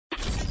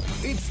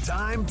It's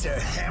time to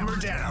hammer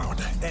down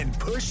and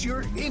push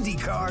your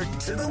IndyCar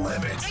to the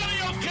limit.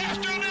 Elio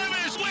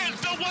Castroneves wins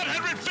the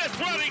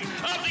 105th running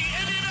of the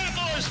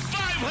Indianapolis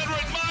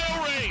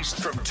 500-mile race.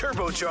 From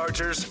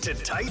turbochargers to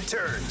tight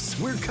turns,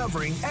 we're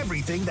covering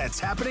everything that's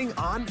happening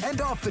on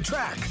and off the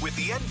track with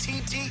the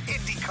NTT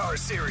IndyCar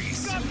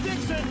Series. Scott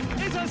Dixon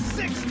is a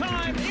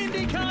six-time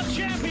IndyCar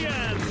champion.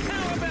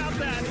 How about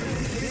that?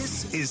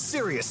 This is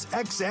Sirius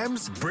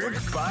XM's Brick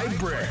by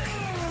Brick.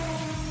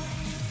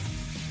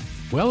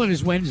 Well, it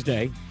is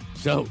Wednesday,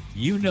 so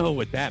you know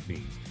what that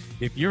means.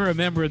 If you're a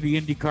member of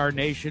the IndyCar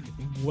Nation,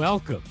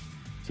 welcome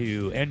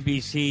to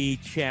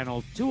NBC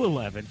Channel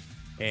 211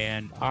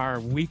 and our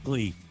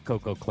weekly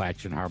Coco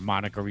Klatch and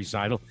Harmonica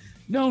recital,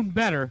 known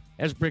better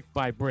as Brick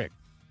by Brick.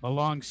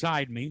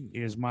 Alongside me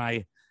is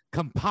my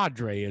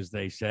compadre, as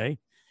they say,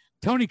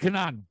 Tony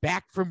Kanaan,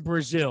 back from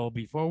Brazil.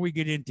 Before we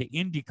get into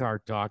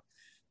IndyCar talk,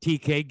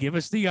 TK, give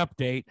us the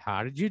update.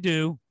 How did you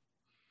do?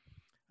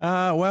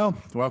 Well,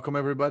 welcome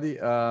everybody.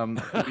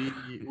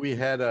 We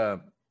had a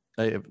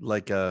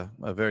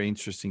very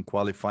interesting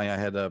qualifying. I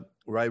had a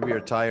right rear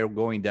tire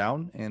going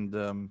down,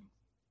 and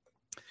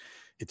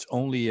it's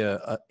only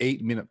a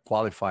 8-minute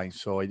qualifying,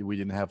 so we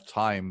didn't have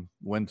time.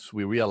 Once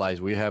we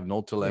realized we have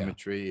no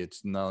telemetry,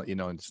 it's not,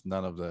 it's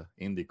none of the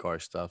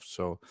IndyCar stuff.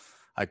 So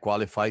I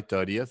qualified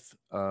 30th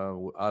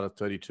out of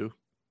 32,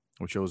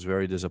 which I was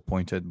very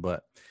disappointed.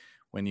 But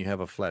when you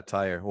have a flat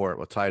tire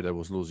or a tire that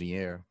was losing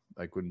air,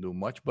 I couldn't do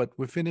much, but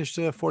we finished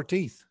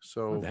 14th.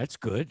 So that's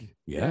good.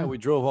 Yeah, we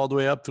drove all the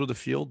way up through the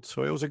field.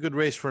 So it was a good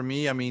race for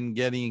me. I mean,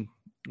 getting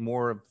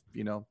more,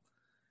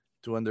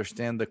 to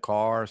understand the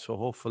car. So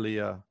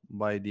hopefully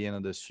by the end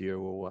of this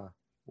year,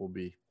 we'll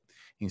be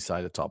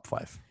inside the top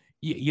 5.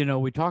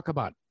 We talk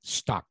about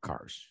stock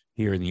cars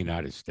here in the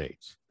United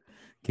States.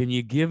 Can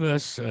you give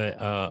us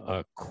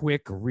a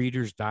quick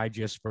Reader's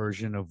Digest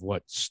version of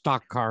what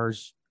stock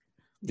cars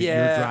that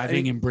you're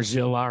driving in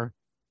Brazil are?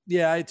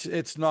 Yeah,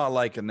 it's not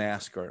like a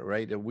NASCAR,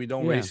 right? We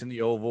don't race in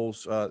the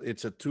ovals.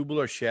 It's a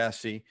tubular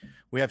chassis.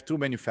 We have 2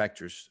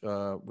 manufacturers,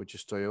 which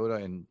is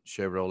Toyota and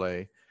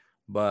Chevrolet,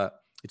 but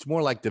it's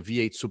more like the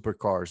V8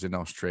 supercars in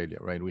Australia,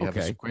 right? We have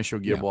a sequential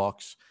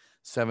gearbox,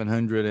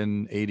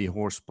 780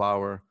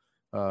 horsepower,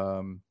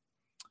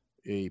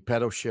 a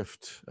pedal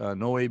shift,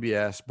 no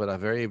ABS, but a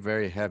very,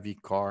 very heavy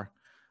car.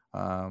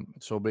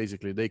 So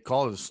basically, they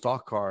call it a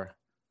stock car.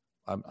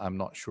 I'm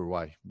not sure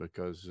why,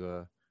 because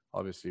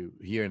obviously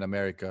here in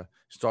America,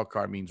 stock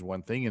car means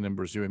one thing, and in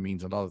Brazil it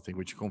means another thing,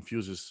 which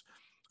confuses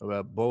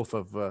both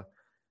of.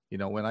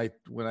 When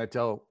I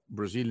tell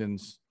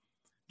Brazilians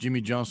Jimmy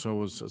Johnson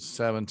was a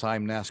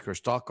 7-time NASCAR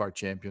stock car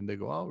champion, they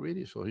go, "Oh,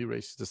 really? So he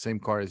races the same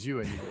car as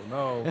you?" And you go,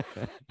 "No."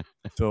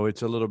 So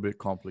it's a little bit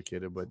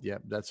complicated, but yeah,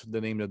 that's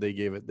the name that they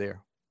gave it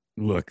there.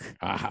 Look,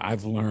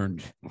 I've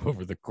learned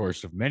over the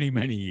course of many,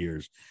 many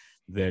years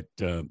that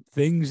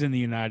things in the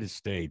United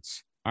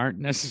States aren't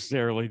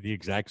necessarily the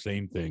exact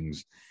same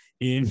things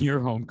in your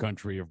home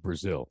country of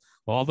Brazil,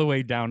 all the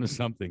way down to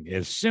something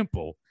as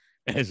simple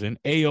as an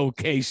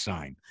AOK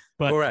sign.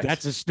 But Correct.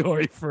 That's a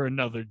story for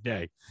another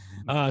day.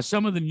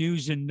 Some of the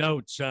news and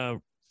notes.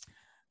 Have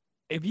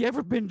you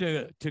ever been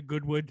to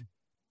Goodwood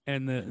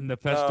and the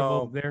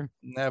festival there?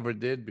 Never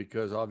did,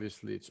 because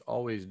obviously it's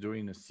always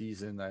during the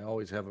season. I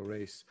always have a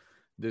race.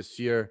 This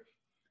year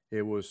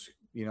it was,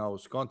 I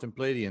was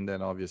contemplating, and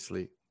then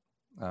obviously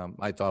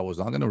I thought I was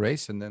not going to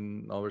race, and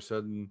then all of a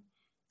sudden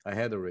I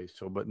had a race.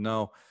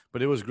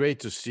 But it was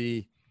great to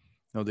see,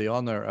 they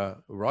honor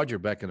Roger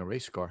back in a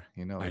race car.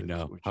 I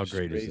know. How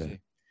great is that?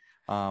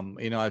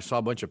 I saw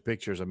a bunch of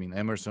pictures. I mean,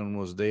 Emerson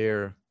was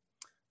there.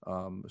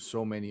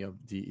 So many of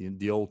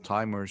the old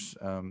timers,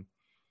 and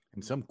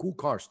some cool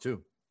cars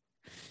too.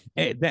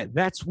 Hey,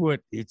 that's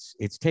what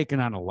it's taken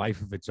on a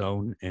life of its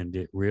own, and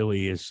it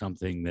really is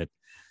something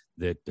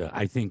that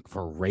I think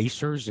for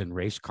racers and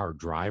race car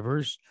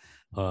drivers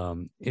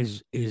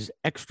is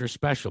extra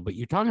special. But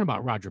you're talking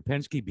about Roger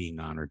Penske being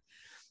honored.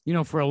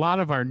 For a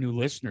lot of our new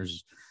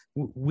listeners,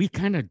 we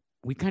kind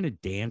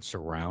of dance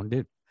around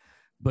it,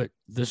 but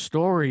the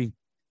story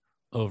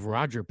of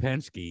Roger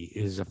Penske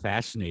is a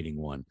fascinating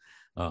one,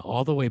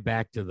 all the way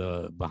back to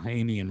the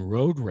Bahamian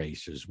road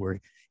races, where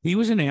he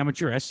was an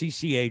amateur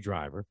SCCA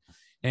driver,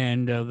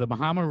 and the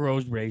Bahama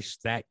Road Race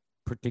that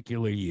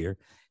particular year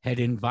had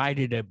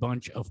invited a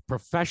bunch of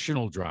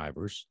professional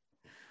drivers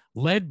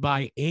led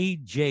by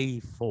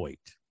A.J.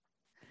 Foyt.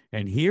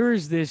 And here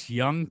is this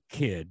young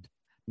kid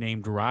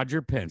named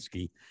Roger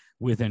Penske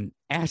with an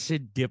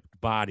acid-dipped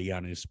body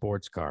on his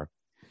sports car,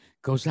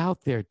 goes out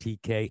there,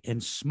 TK,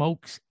 and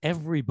smokes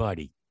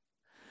everybody.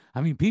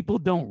 I mean, people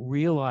don't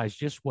realize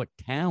just what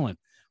talent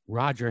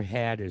Roger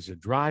had as a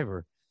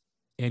driver.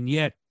 And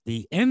yet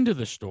the end of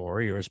the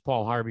story, or as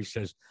Paul Harvey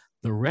says,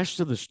 the rest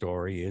of the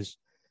story is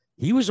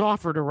he was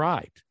offered a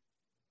ride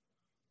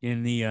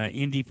in the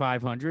Indy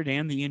 500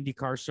 and the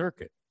IndyCar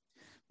circuit.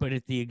 But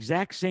at the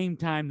exact same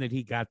time that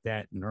he got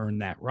that and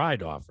earned that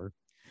ride offer,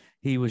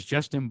 he was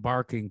just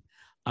embarking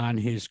on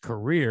his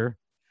career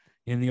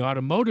in the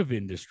automotive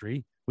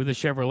industry with a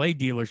Chevrolet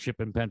dealership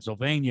in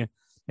Pennsylvania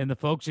And the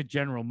folks at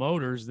General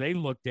Motors, they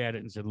looked at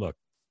it and said, look,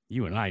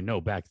 you and I know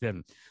back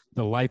then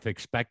the life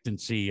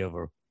expectancy of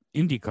a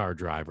IndyCar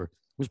driver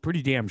was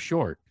pretty damn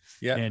short.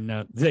 Yeah.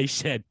 And they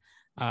said,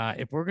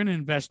 if we're going to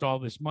invest all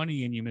this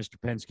money in you, Mr.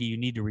 Penske, you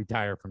need to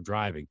retire from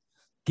driving.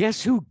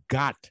 Guess who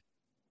got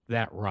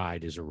that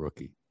ride as a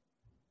rookie?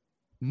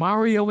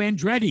 Mario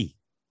Andretti.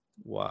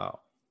 Wow.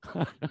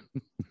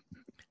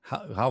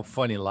 How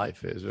funny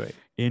life is, right?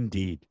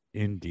 Indeed.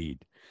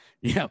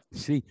 Yeah.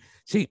 See,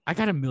 I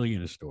got a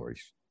million of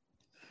stories.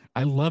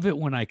 I love it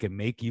when I can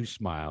make you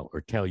smile or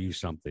tell you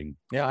something.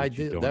 Yeah, I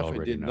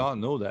definitely did not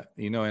know that,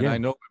 and I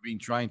know we've been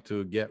trying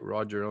to get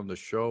Roger on the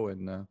show.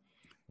 And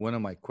one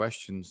of my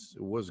questions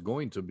was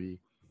going to be,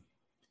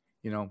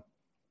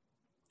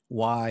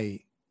 why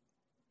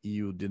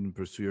you didn't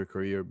pursue your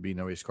career being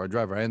a race car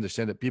driver. I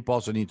understand that people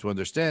also need to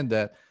understand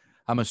that.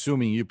 I'm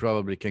assuming you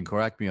probably can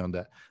correct me on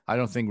that. I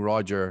don't think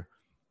Roger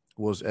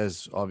was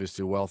as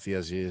obviously wealthy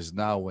as he is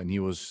now when he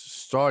was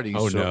starting.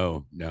 Oh,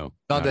 so no.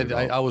 Not that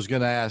I was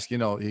going to ask,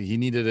 he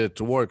needed it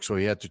to work. So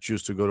he had to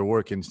choose to go to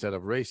work instead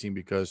of racing,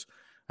 because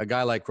a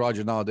guy like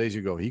Roger nowadays,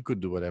 he could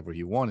do whatever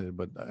he wanted,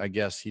 but I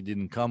guess he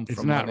didn't come from.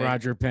 It's not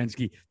Roger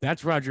Penske.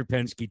 That's Roger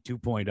Penske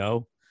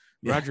 2.0.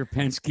 Yeah. Roger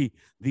Penske,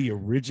 the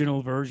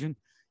original version.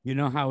 You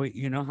know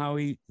how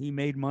he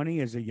made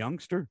money as a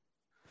youngster?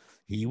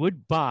 He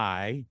would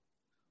buy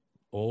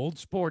old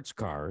sports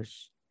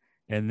cars,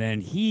 and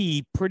then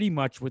he pretty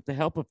much, with the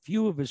help of a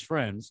few of his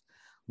friends,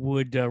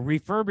 would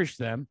refurbish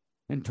them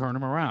and turn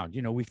them around.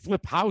 We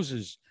flip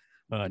houses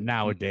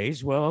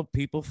nowadays. Well,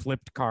 people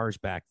flipped cars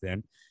back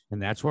then,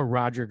 and that's where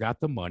Roger got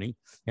the money.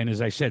 And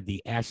as I said,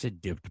 the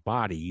acid dipped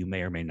body, you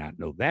may or may not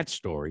know that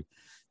story,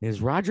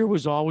 is Roger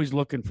was always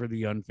looking for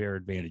the unfair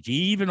advantage,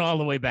 even all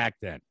the way back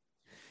then.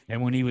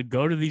 And when he would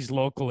go to these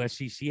local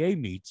SCCA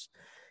meets,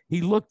 he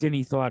looked and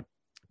he thought,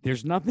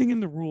 there's nothing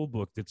in the rule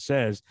book that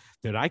says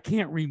that I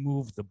can't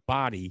remove the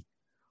body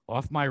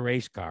off my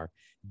race car,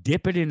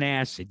 dip it in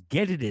acid,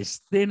 get it as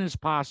thin as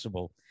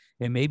possible,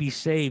 and maybe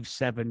save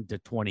 7 to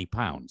 20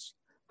 pounds.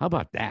 How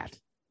about that?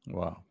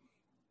 Wow.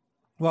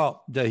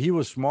 Well, that he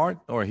was smart,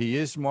 or he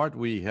is smart,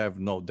 we have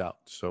no doubt.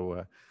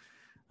 So,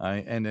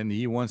 and then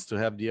he wants to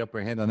have the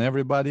upper hand on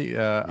everybody.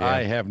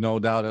 I have no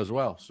doubt as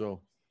well. So,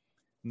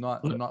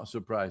 not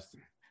surprised.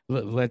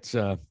 Let's.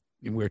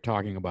 We're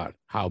talking about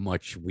how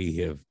much we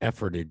have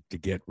efforted to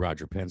get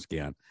Roger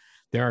Penske on.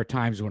 There are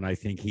times when I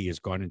think he has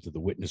gone into the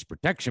witness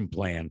protection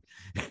plan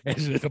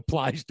as it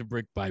applies to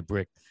Brick by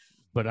Brick.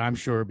 But I'm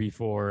sure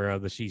before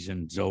the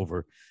season's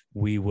over,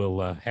 we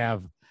will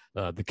have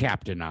the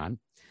captain on.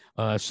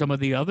 Some of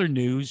the other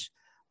news,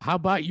 how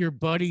about your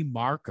buddy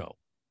Marco?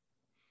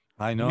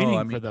 I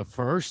know. For the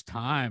first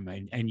time,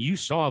 and you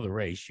saw the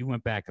race. You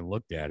went back and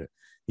looked at it.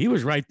 He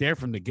was right there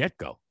from the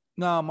get-go.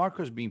 No,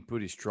 Marco's been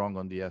pretty strong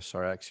on the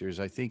SRX series.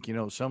 I think,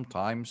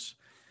 sometimes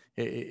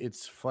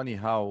it's funny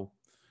how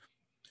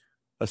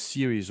a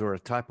series or a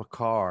type of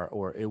car,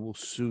 or it will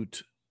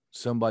suit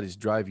somebody's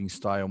driving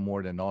style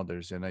more than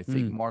others. And I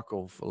think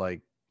Marco,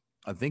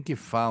 I think he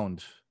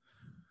found,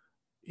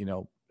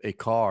 a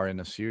car in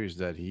a series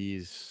that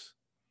he's,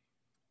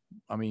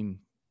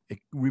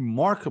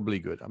 remarkably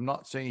good. I'm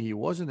not saying he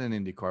wasn't an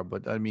IndyCar,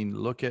 but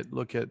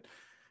look at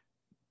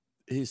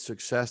his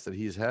success that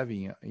he's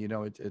having.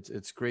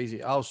 It's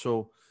crazy.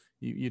 Also,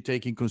 you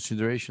take in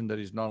consideration that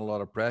there's not a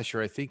lot of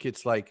pressure. I think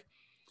it's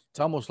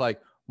almost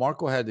like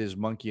Marco had his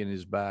monkey in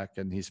his back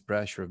and his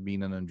pressure of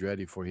being an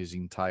Andretti for his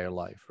entire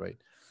life, right?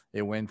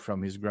 It went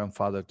from his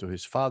grandfather to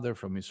his father,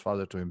 from his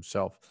father to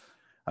himself.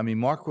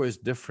 Marco is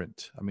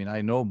different.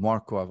 I know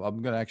Marco.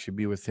 I'm going to actually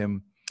be with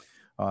him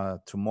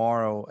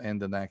tomorrow, and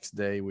the next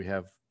day we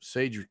have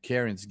Cedric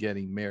Karen's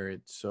getting married.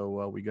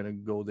 So we're going to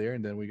go there,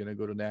 and then we're going to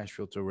go to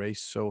Nashville to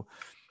race. So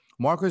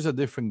Marco is a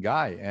different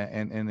guy,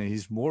 and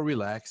he's more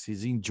relaxed.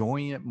 He's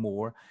enjoying it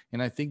more.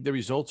 And I think the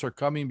results are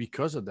coming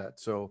because of that.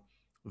 So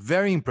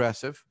very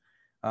impressive.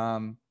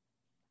 I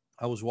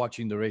was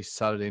watching the race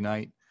Saturday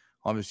night.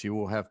 Obviously,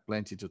 we'll have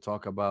plenty to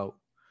talk about.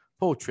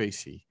 Paul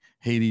Tracy,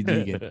 Hailie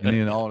Deegan,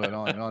 and on and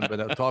on and on.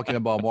 But talking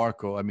about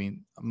Marco,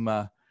 I'm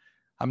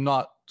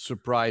not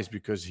surprised,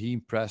 because he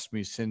impressed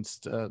me since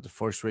the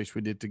first race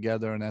we did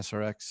together on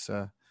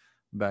SRX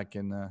back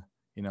in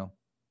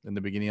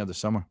the beginning of the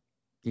summer.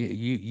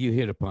 You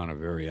hit upon a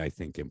very, I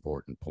think,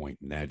 important point,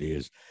 and that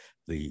is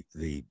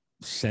the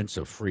sense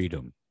of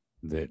freedom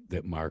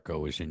that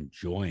Marco is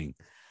enjoying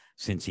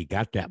since he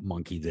got that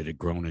monkey that had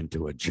grown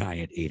into a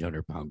giant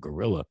 800-pound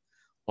gorilla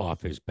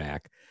off his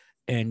back.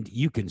 And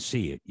you can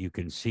see it. You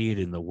can see it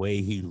in the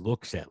way he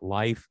looks at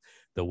life,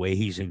 the way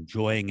he's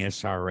enjoying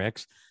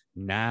SRX.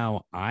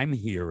 Now I'm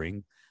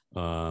hearing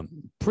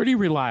pretty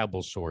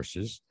reliable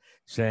sources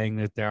saying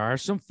that there are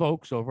some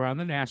folks over on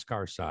the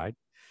NASCAR side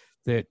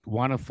that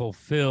want to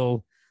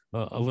fulfill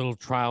a little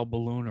trial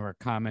balloon or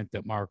a comment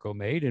that Marco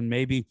made, and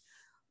maybe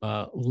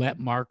let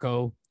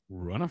Marco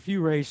run a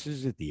few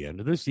races at the end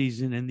of the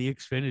season in the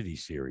Xfinity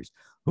Series.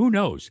 Who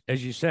knows?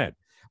 As you said,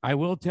 I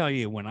will tell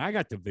you, when I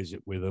got to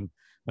visit with him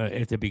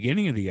at the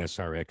beginning of the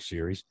SRX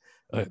Series,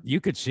 you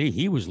could see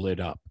he was lit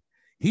up.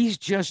 He's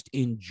just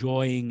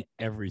enjoying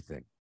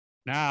everything.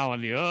 Now,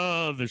 on the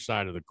other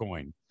side of the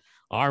coin,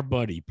 our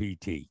buddy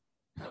PT.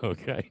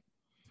 Okay.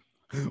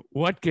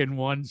 What can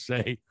one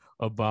say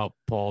about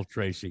Paul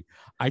Tracy?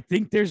 I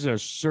think there's a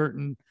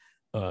certain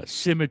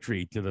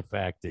symmetry to the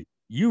fact that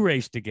you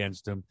raced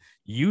against him.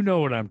 You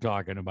know what I'm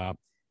talking about.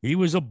 He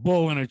was a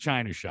bull in a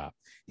china shop.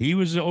 He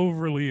was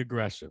overly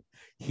aggressive.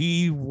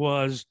 He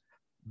was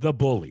the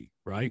bully,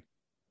 right?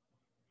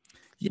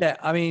 Yeah.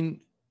 I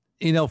mean,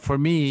 for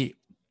me,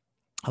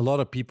 a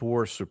lot of people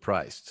were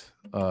surprised.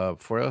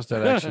 For us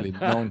that actually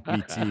known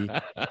PT,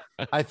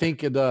 I think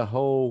the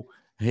whole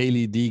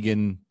Hailie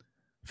Deegan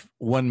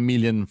 1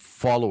 million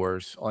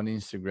followers on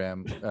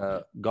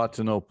Instagram got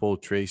to know Paul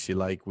Tracy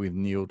like we've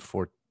knew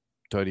for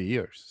 30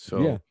 years.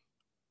 So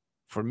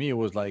for me, it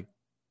was like,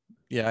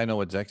 yeah, I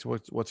know exactly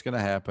what's going to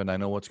happen. I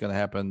know what's going to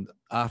happen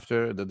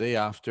after, the day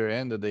after,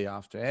 and the day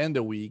after, and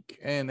the week,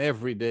 and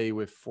every day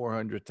with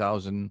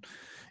 400,000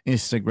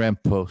 Instagram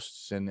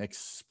posts and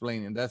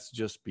explaining. That's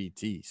just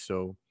PT.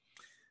 So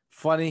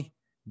funny,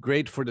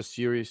 great for the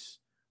series.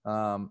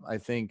 I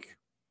think,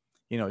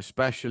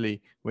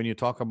 especially when you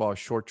talk about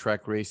short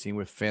track racing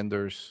with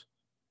fenders,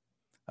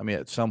 I mean,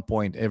 at some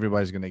point,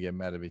 everybody's going to get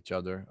mad at each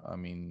other. I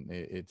mean,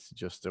 it's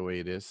just the way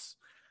it is.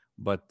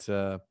 But,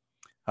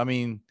 I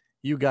mean,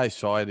 you guys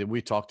saw it. We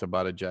talked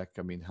about it, Jack.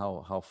 I mean,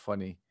 how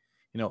funny.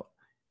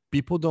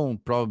 People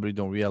probably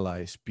don't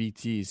realize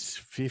PT is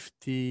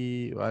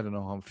 50. I don't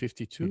know, I'm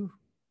 52.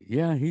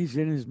 Yeah, he's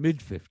in his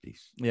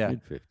mid-50s. Yeah.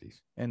 Mid-50s.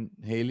 And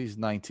Hailie's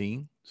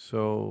 19.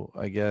 So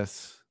I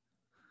guess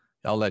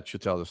I'll let you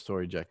tell the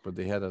story, Jack. But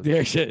they had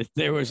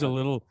there was a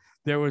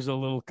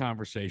little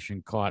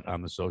conversation caught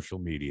on the social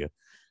media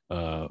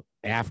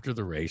after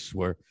the race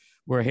where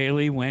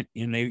Hailie went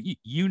in. In the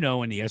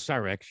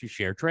SRX, you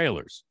share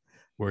trailers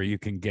where you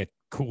can get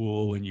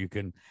cool and you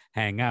can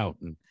hang out.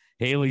 And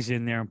Hailie's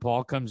in there, and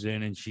Paul comes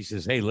in, and she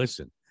says, "Hey,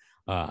 listen,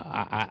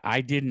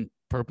 I didn't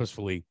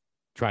purposefully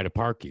try to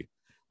park you.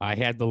 I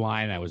had the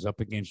line. I was up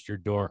against your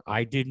door.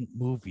 I didn't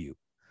move you.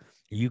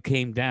 You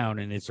came down,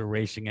 and it's a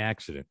racing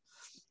accident."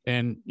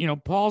 And,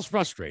 Paul's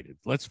frustrated.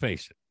 Let's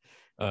face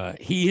it.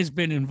 He has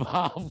been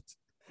involved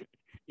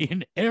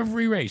in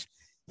every race,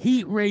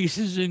 heat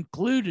races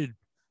included,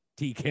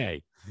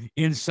 TK,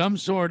 in some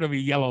sort of a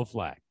yellow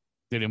flag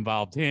that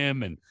involved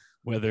him, and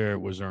whether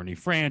it was Ernie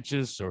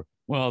Francis or,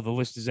 well, the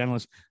list is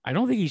endless. I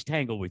don't think he's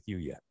tangled with you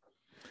yet.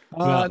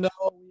 No,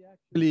 we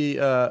actually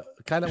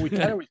kind of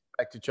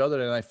respect each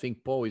other, and I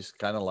think Paul is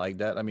kind of like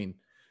that. I mean,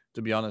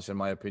 to be honest, in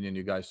my opinion,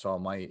 you guys saw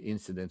my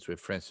incidents with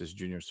Francis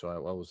Jr., so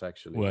I was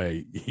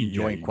actually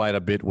enjoying quite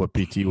a bit what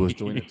PT was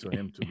doing to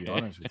him, to be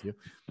honest with you.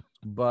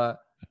 But,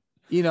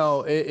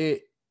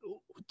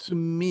 to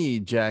me,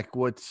 Jack,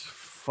 what's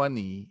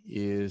funny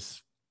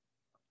is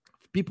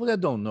people that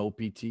don't know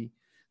PT,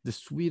 the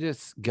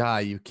sweetest guy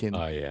you can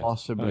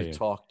possibly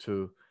talk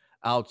to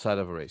outside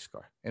of a race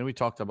car. And we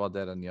talked about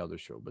that on the other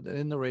show. But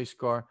in the race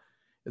car,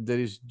 there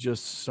is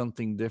just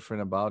something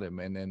different about him.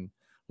 And then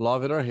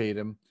love it or hate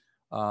him,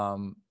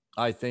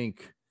 I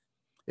think,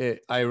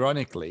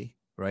 ironically,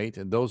 right?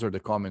 And those are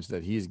the comments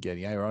that he's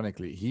getting.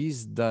 Ironically,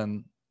 he's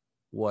done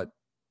what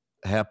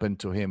happened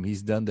to him.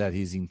 He's done that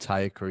his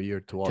entire career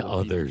to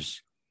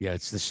others. Yeah,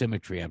 it's the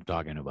symmetry I'm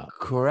talking about.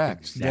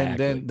 Correct.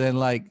 Exactly. Then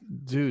like,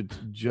 dude,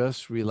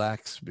 just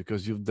relax,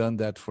 because you've done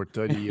that for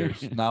 30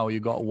 years. Now you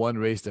got one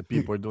race that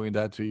people are doing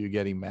that to you,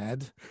 getting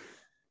mad.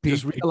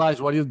 Just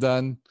realize what you've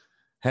done,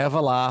 have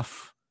a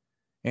laugh,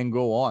 and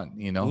go on.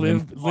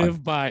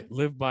 Live by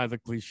the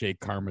cliche,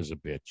 karma's a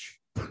bitch.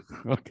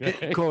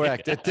 Okay.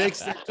 Correct. It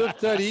took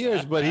 30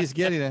 years, but he's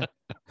getting it.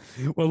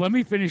 Well, let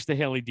me finish the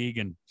Hailie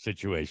Deegan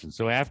situation.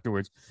 So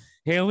afterwards,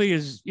 Hailie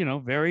is,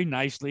 very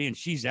nicely, and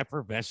she's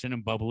effervescent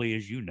and bubbly,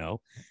 as you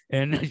know.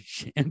 And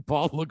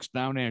Paul looks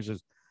down there and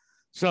says,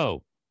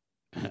 "So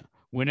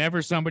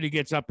whenever somebody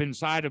gets up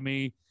inside of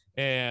me,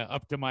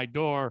 up to my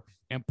door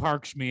and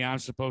parks me, I'm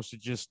supposed to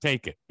just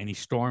take it." And he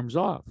storms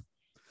off.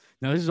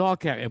 Now, this is all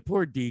and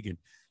poor Deegan.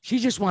 She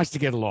just wants to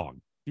get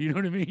along. You know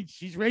what I mean?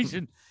 She's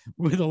racing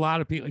with a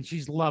lot of people, and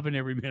she's loving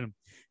every minute.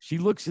 She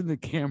looks in the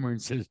camera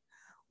and says,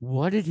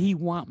 "What did he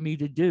want me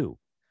to do?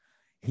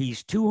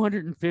 He's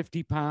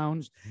 250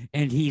 pounds,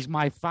 and he's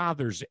my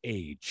father's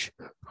age."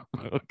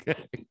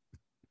 Okay.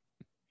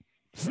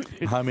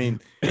 I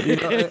mean,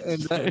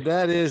 and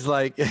that is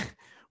like,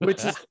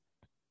 which is,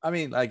 I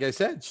mean, like I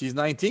said, she's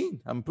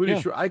 19. I'm pretty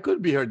sure I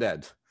could be her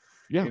dad.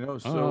 Yeah.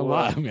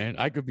 So, man,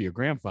 I could be a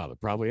grandfather.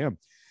 Probably am.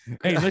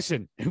 Hey,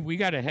 listen, we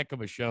got a heck of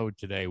a show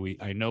today.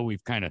 I know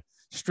we've kind of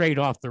strayed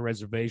off the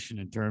reservation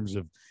in terms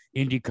of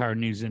IndyCar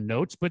news and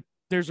notes, but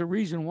there's a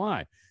reason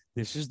why.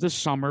 This is the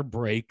summer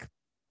break.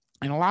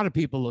 And a lot of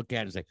people look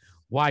at it and say,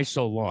 why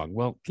so long?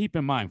 Well, keep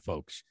in mind,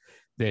 folks,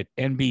 that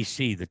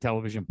NBC, the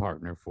television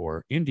partner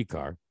for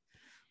IndyCar,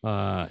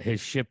 has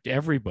shipped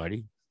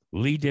everybody,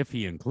 Lee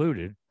Diffie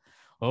included,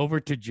 over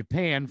to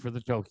Japan for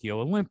the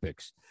Tokyo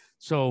Olympics.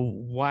 So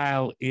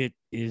while it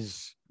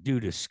is due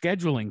to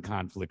scheduling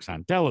conflicts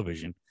on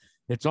television,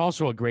 it's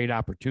also a great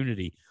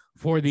opportunity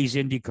for these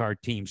IndyCar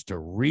teams to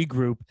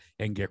regroup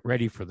and get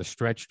ready for the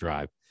stretch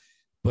drive.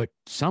 But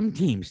some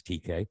teams,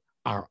 TK,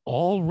 are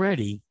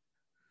already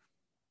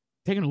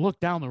taking a look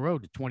down the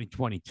road to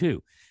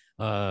 2022.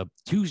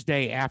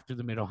 Tuesday after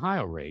the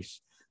Mid-Ohio race,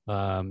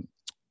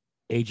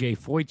 AJ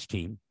Foyt's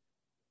team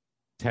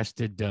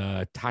tested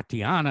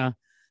Tatiana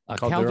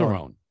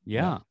Calderon.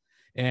 Yeah.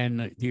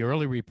 And the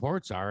early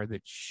reports are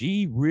that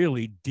she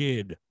really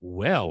did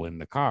well in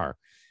the car.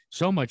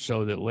 So much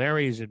so that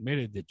Larry has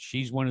admitted that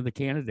she's one of the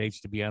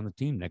candidates to be on the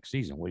team next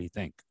season. What do you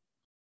think?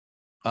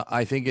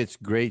 I think it's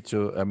great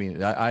to,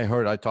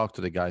 I talked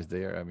to the guys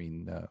there.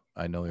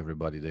 I know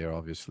everybody there,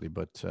 obviously,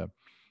 but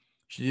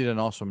she did an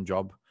awesome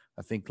job.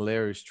 I think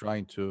Larry is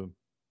trying to,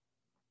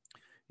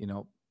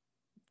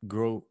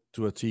 grow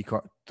to a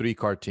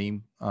three-car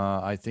team.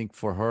 I think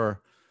for her,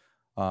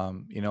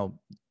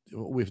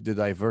 with the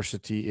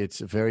diversity, it's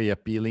very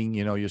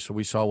appealing. So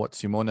we saw what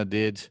Simona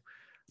did.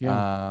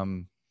 Yeah.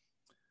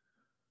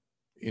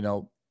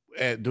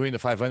 Doing the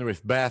 500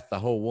 with Beth, the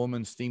whole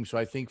women's team. So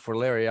I think for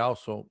Larry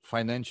also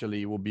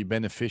financially it will be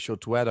beneficial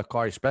to add a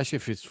car, especially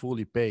if it's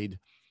fully paid.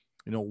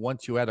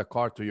 Once you add a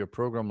car to your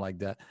program like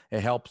that,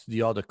 it helps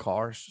the other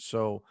cars.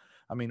 So,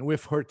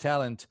 with her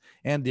talent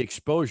and the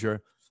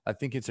exposure, I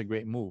think it's a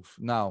great move.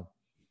 Now,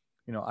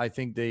 I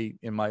think they,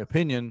 in my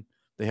opinion,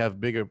 they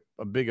have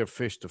a bigger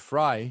fish to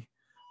fry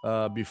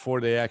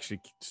before they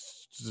actually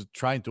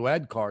trying to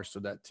add cars to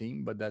that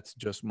team. But that's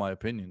just my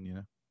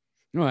opinion,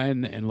 No,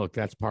 and look,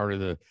 that's part of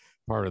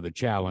the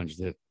challenge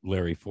that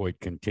Larry Foyt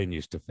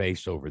continues to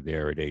face over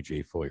there at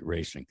AJ Foyt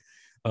Racing.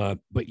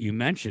 But you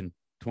mentioned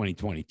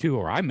 2022,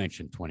 or I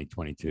mentioned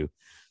 2022.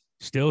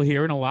 Still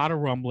hearing a lot of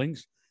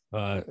rumblings.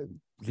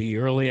 The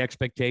early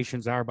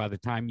expectations are by the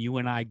time you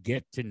and I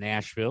get to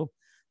Nashville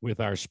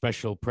with our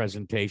special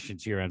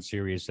presentations here on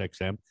Sirius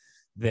XM,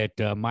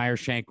 that Meyer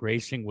Shank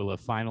Racing will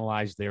have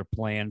finalized their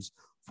plans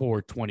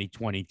for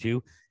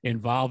 2022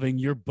 involving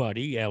your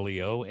buddy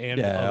Elio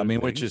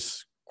and which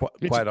is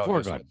quite obvious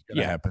what's going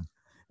to happen.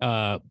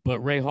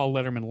 But Ray Hall,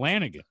 Letterman,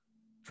 Lanigan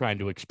trying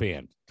to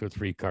expand to a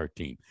three-car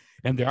team,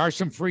 and there are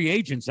some free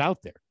agents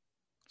out there.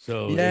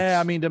 So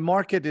the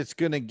market is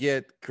going to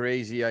get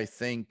crazy. I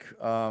think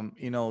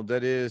that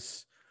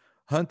is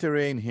Hunter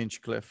Ray and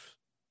Hinchcliffe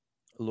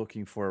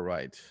looking for a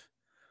ride,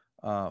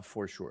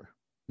 for sure.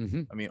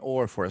 Mm-hmm.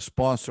 Or for a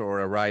sponsor or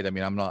a ride.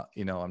 I'm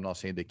not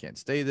saying they can't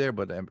stay there,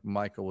 but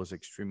Michael was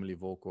extremely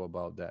vocal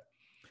about that.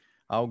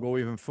 I'll go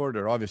even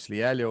further.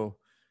 Obviously, Elio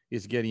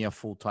is getting a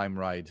full-time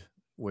ride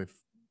with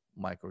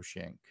Michael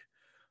Shank.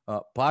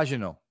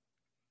 Pagano,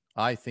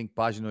 I think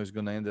Pagano is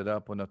going to end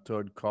up on a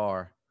third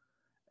car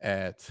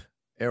at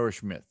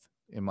Aerosmith,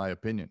 in my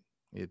opinion.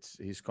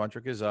 His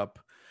contract is up.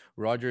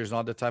 Roger is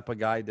not the type of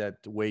guy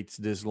that waits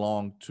this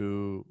long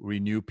to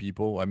renew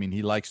people.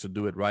 He likes to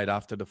do it right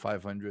after the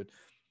 500.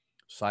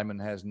 Simon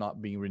has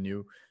not been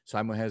renewed.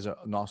 Simon has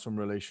an awesome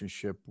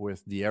relationship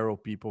with the Aero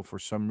people for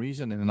some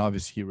reason. And then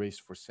obviously he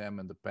raced for Sam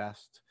in the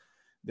past.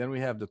 Then we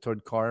have the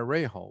third car at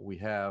Ray Hall. We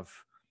have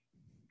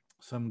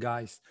some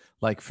guys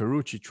like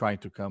Ferrucci trying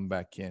to come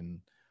back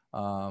in.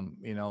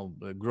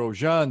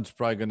 Grosjean's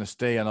probably going to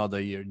stay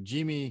another year.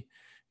 Jimmy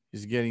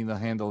is getting the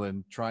handle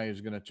and he's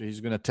going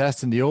to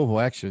test in the oval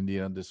actually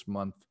this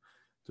month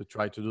to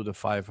try to do the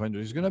 500.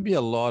 There's going to be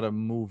a lot of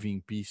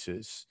moving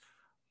pieces.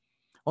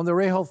 On the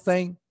Ray Hall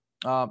thing,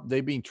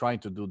 they've been trying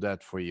to do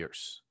that for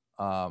years.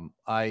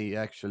 I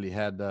actually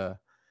had a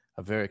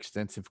very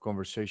extensive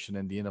conversation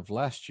at the end of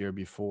last year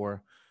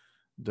before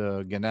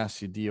the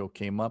Ganassi deal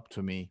came up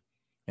to me,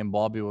 and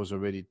Bobby was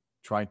already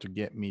trying to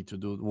get me to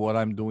do what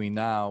I'm doing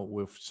now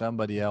with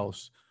somebody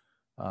else.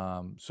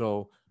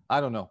 So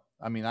I don't know.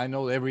 I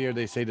know every year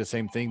they say the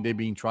same thing. They've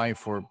been trying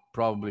for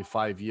probably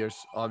 5 years.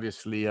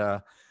 Obviously,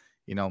 I'm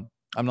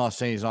not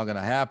saying it's not going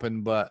to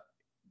happen, but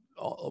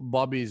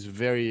Bobby is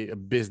very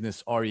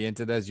business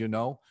oriented, as you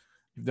know.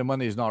 If the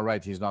money is not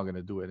right, he's not going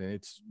to do it. And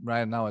it's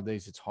right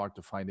nowadays, it's hard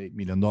to find $8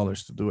 million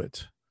to do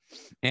it.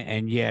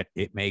 And yet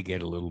it may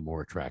get a little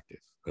more attractive.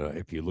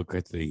 If you look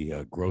at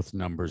the growth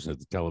numbers of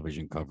the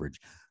television coverage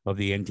of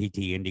the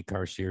NTT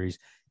IndyCar Series,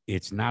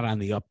 it's not on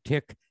the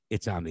uptick,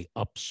 it's on the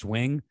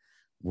upswing.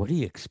 What do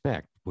you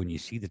expect when you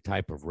see the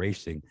type of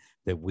racing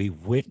that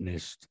we've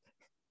witnessed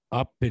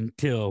up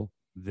until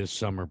this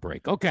summer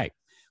break? Okay,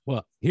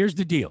 well, here's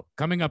the deal.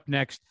 Coming up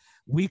next,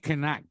 we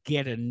cannot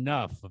get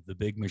enough of the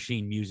Big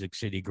Machine Music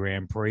City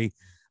Grand Prix.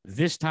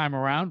 This time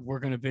around, we're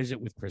going to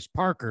visit with Chris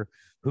Parker,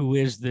 who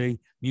is the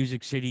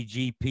Music City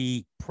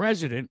GP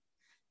president,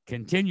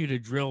 continue to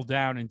drill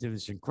down into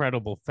this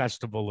incredible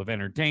festival of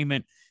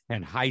entertainment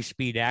and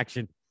high-speed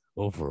action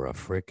over a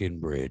frickin'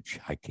 bridge.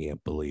 I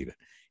can't believe it.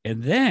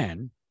 And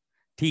then,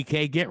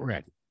 TK, get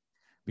ready,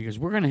 because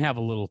we're going to have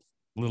a little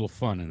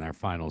fun in our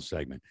final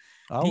segment.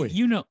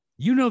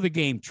 You know the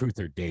game Truth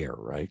or Dare,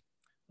 right?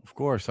 Of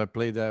course, I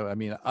played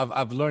that.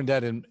 I've learned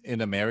that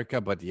in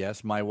America, but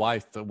yes, my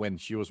wife, when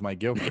she was my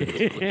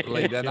girlfriend,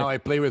 played that. Now I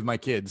play with my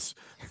kids.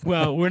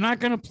 Well, we're not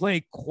going to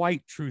play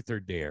quite Truth or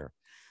Dare,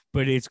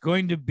 but it's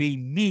going to be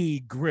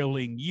me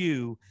grilling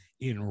you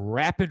in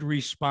rapid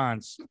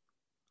response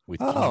with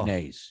Keen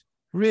A's.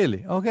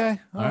 Really? Okay.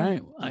 All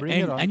right.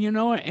 Bring it on. And you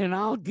know what? And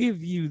I'll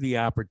give you the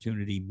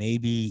opportunity,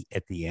 maybe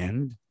at the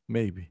end,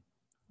 maybe,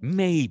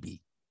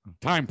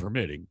 time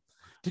permitting,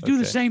 to do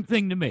the same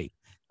thing to me.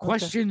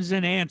 Questions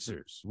and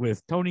answers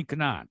with Tony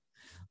Kanaan.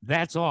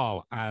 That's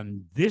all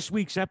on this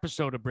week's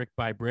episode of Brick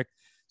by Brick.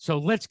 So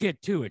let's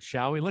get to it,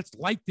 shall we? Let's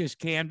light this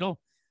candle.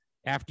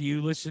 After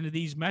you listen to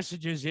these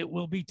messages, it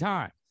will be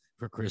time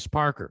for Chris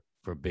Parker,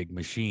 for Big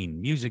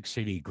Machine Music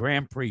City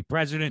Grand Prix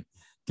president,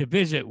 to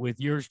visit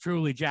with yours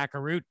truly, Jack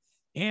Arute,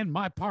 and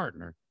my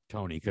partner,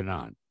 Tony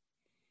Kanaan.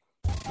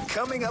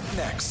 Coming up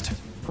next,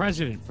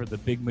 President for the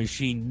Big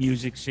Machine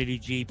Music City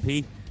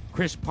GP,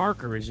 Chris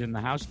Parker, is in the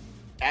house.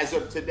 As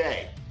of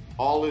today,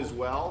 all is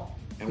well,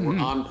 and we're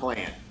on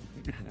plan.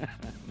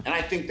 And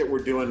I think that we're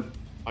doing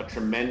a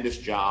tremendous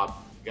job.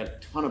 We've got a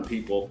ton of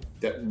people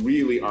that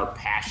really are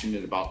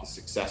passionate about the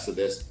success of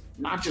this,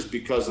 not just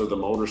because of the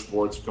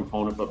motorsports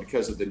component, but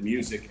because of the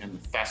music and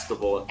the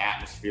festival and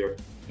atmosphere,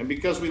 and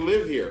because we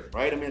live here,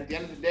 right? I mean, at the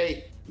end of the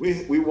day,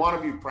 we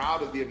want to be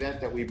proud of the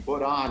event that we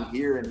put on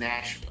here in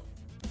Nashville.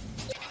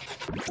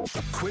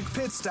 a quick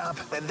pit stop,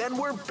 and then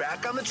we're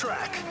back on the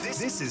track.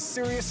 This is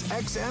Sirius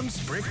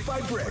XM's Brick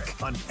by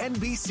Brick on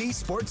NBC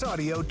Sports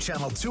Audio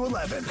Channel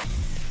 211.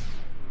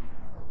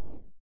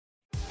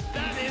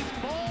 That is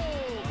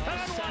bold.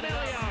 Come on,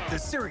 Elio. The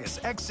Sirius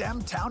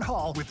XM Town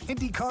Hall with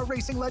IndyCar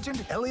racing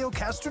legend Elio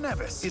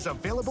Castroneves is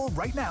available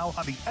right now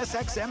on the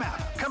SXM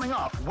app. Coming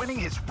off winning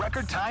his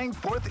record-tying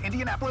 4th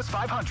Indianapolis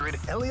 500,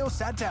 Elio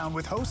sat down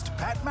with host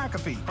Pat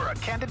McAfee for a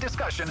candid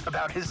discussion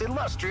about his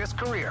illustrious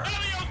career.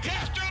 Elio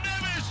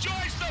Castroneves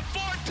joins the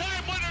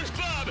 4-time Winners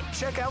Club.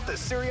 Check out the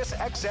Sirius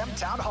XM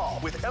Town Hall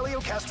with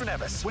Elio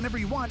Castroneves whenever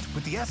you want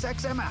with the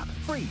SXM app.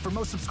 Free for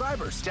most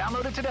subscribers.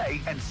 Download it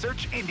today and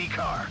search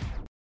IndyCar.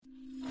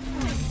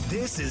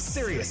 This is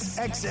Sirius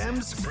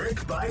XM's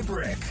Brick by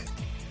Brick.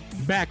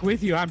 Back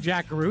with you. I'm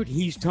Jack Arute.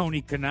 He's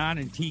Tony Kanaan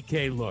and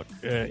TK. Look,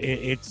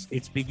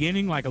 it's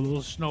beginning like a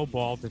little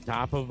snowball at the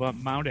top of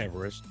Mount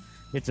Everest.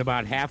 It's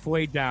about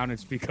halfway down.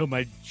 It's become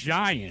a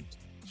giant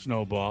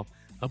snowball,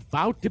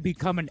 about to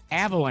become an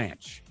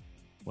avalanche.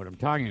 What I'm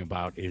talking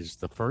about is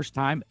the first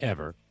time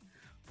ever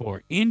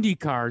for Indy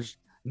cars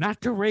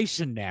not to race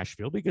in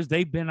Nashville, because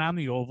they've been on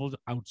the ovals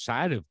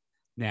outside of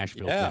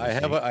Nashville. Yeah,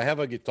 Tennessee. I have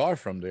a guitar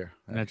from there.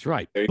 That's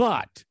right.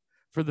 But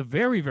for the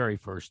very, very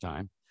first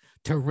time,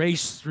 to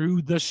race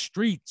through the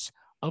streets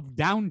of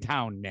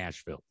downtown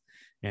Nashville.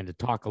 And to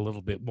talk a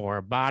little bit more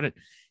about it,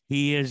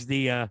 he is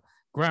the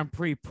Grand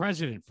Prix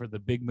president for the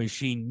Big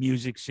Machine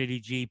Music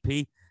City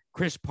GP.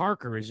 Chris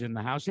Parker is in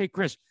the house. Hey,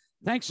 Chris,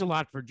 thanks a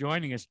lot for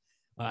joining us.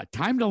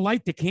 Time to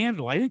light the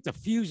candle. I think the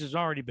fuse has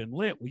already been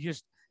lit. We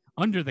just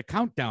under the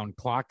countdown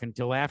clock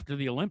until after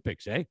the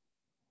Olympics, eh?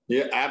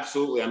 Yeah,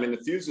 absolutely. I mean, the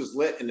fuse is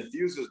lit, and the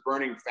fuse is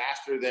burning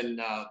faster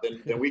than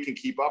we can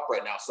keep up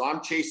right now. So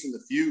I'm chasing the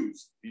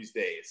fuse these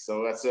days.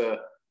 So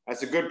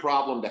that's a good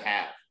problem to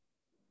have.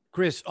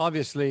 Chris,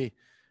 obviously,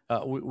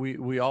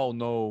 we all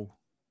know,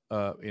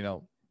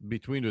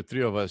 between the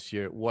three of us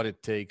here, what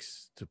it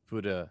takes to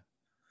put a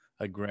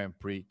Grand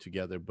Prix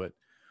together. But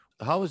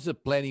how is the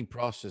planning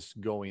process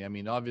going? I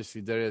mean,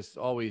 obviously, there's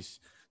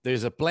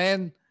a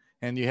plan,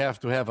 and you have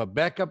to have a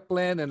backup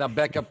plan and a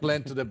backup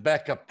plan to the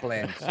backup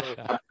plan. So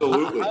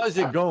absolutely. How is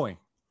it going?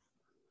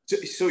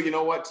 So you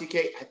know what,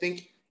 TK? I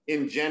think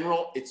in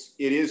general, it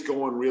is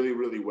going really,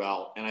 really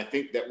well. And I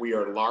think that we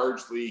are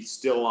largely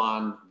still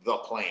on the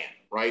plan,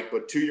 right?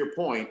 But to your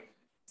point,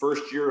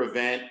 first year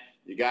event,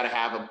 you got to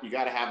have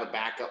a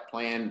backup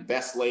plan,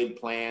 best laid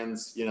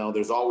plans.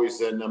 There's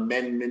always an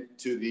amendment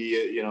to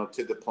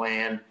the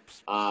plan.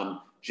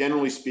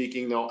 Generally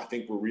speaking, though, I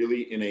think we're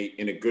really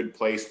in a good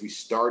place. We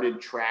started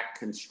track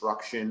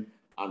construction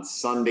on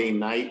Sunday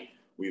night.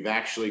 We've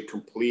actually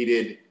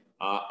completed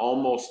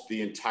almost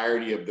the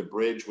entirety of the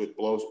bridge with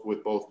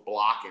both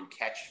block and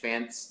catch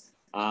fence,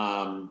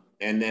 and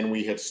then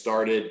we have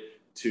started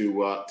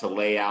to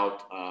lay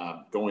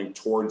out going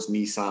towards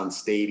Nissan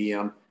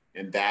Stadium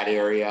in that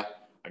area.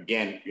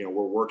 Again, we're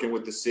working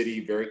with the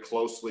city very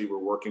closely. We're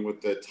working with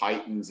the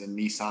Titans and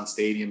Nissan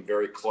Stadium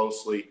very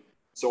closely.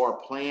 So our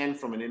plan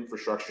from an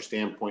infrastructure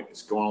standpoint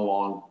is going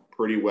along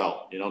pretty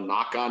well.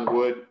 Knock on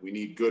wood, we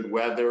need good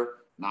weather.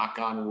 Knock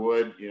on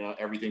wood,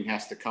 everything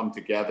has to come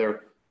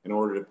together in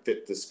order to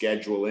fit the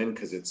schedule in,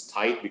 because it's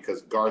tight,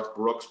 because Garth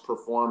Brooks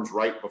performs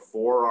right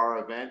before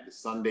our event, the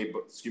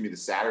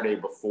Saturday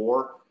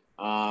before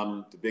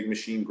the Big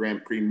Machine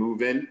Grand Prix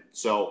move-in.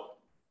 So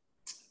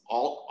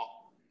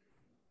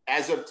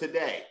as of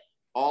today,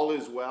 all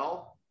is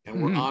well,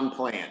 and we're on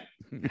plan.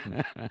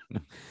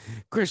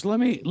 Chris, let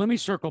me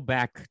circle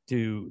back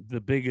to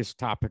the biggest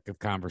topic of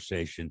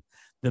conversation,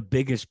 the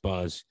biggest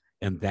buzz,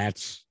 and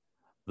that's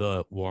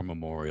the War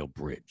Memorial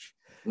Bridge.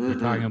 We're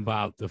talking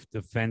about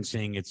the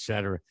fencing, et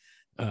cetera.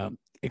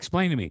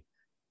 Explain to me,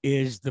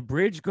 is the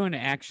bridge going to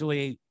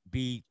actually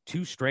be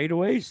 2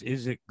 straightaways?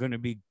 Is it going to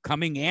be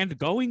coming and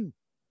going?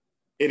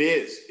 It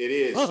is.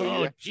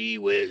 Oh, gee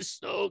whiz.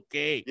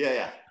 Okay.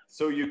 Yeah.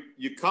 So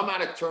you come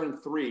out of turn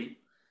 3,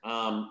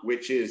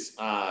 which is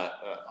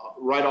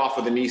right off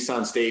of the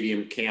Nissan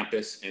Stadium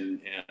campus,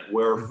 and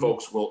where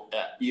folks will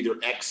either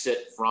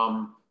exit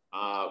from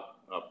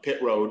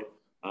pit road.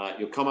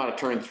 You'll come out of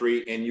turn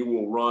 3 and you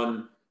will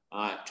run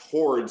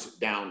towards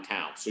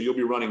downtown. So you'll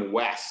be running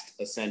west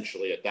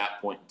essentially at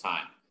that point in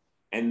time.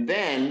 And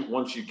then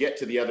once you get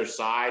to the other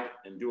side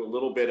and do a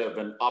little bit of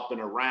an up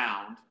and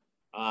around,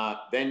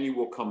 then you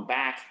will come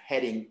back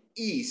heading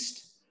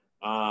east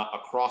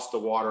across the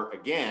water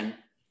again.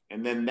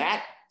 And then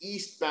that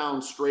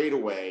eastbound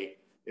straightaway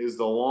is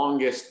the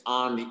longest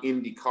on the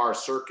IndyCar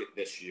circuit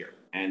this year.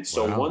 And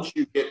so once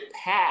you get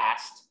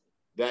past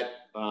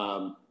that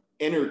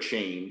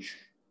interchange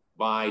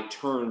by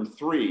turn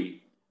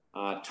 3,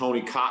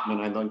 Tony Kottman,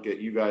 I think that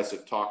you guys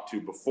have talked to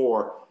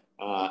before,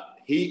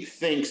 he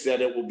thinks that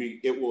it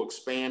will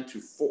expand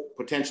to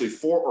potentially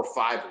 4 or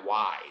 5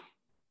 wide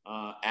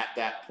at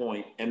that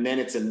point. And then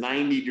it's a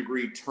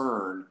 90-degree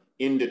turn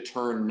into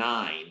turn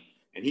 9.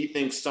 And he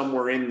thinks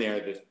somewhere in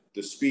there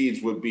the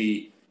speeds would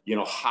be,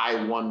 high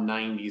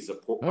 190s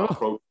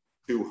approach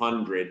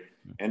 200,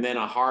 and then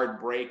a hard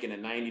break and a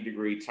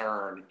 90-degree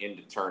turn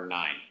into turn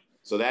 9.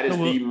 So that is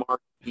the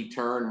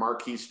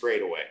marquee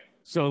straightaway.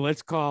 So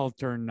let's call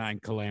turn 9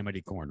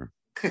 Calamity Corner.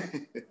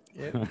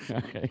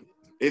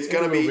 It's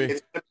going to be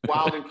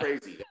wild and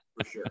crazy,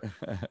 for sure.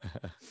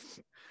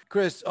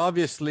 Chris,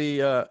 obviously,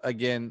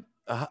 again,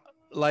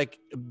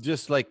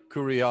 just like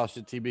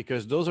curiosity,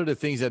 because those are the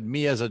things that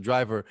me as a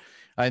driver,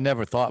 I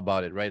never thought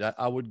about it, right?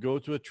 I would go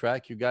to a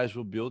track, you guys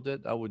will build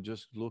it. I would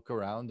just look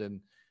around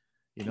and,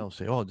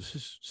 say, oh,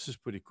 this is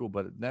pretty cool.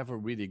 But it never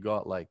really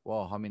got like,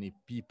 wow, how many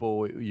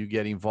people you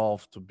get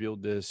involved to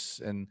build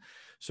this? And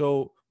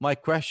so my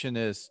question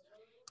is,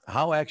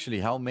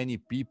 how many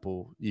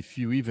people, if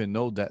you even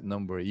know that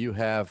number, you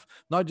have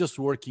not just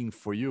working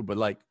for you, but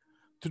like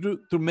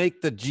to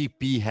make the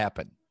GP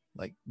happen?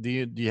 Like, do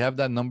you have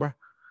that number?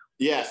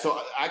 Yeah,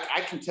 so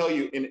I can tell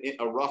you in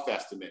a rough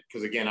estimate,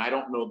 because again, I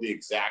don't know the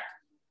exact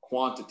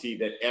quantity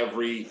that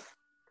every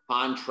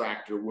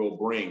contractor will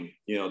bring,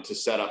 to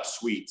set up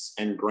suites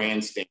and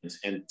grandstands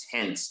and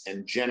tents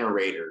and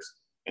generators.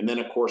 And then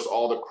of course,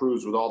 all the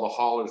crews with all the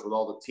haulers, with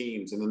all the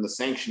teams, and then the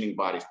sanctioning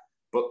bodies.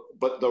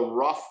 But the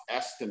rough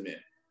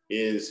estimate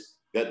is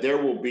that there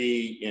will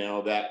be,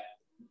 that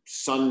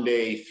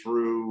Sunday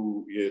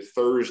through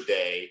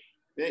Thursday,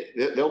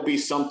 there'll be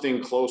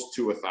something close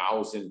to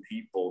 1,000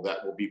 people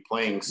that will be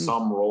playing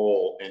some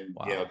role in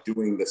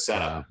doing the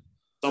setup.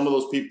 Some of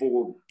those people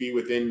will be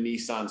within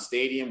Nissan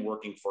Stadium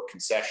working for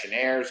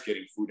concessionaires,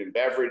 getting food and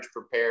beverage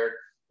prepared.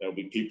 There'll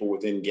be people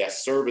within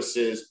guest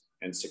services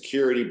and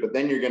security, but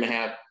then you're going to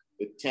have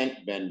the tent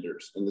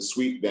vendors and the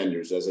suite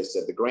vendors, as I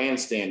said, the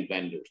grandstand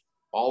vendors,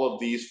 all of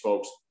these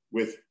folks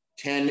with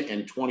 10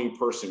 and 20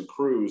 person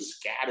crews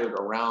scattered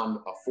around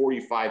a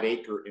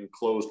 45-acre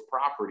enclosed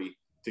property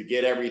to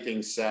get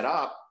everything set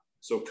up.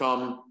 So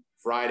come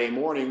Friday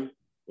morning,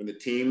 when the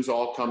teams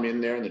all come in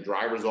there and the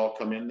drivers all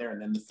come in there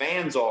and then the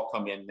fans all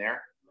come in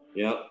there,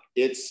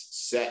 it's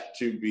set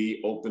to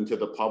be open to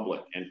the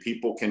public, and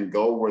people can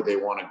go where they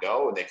want to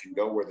go, and they can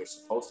go where they're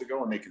supposed to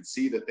go, and they can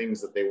see the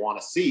things that they want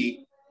to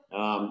see.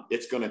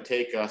 It's going to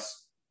take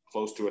us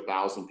close to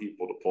 1,000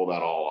 people to pull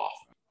that all off.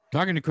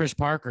 Talking to Chris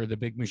Parker, the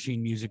Big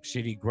Machine Music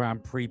City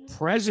Grand Prix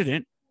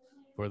president,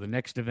 for the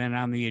next event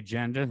on the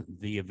agenda,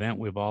 the event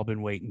we've all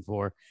been waiting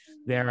for,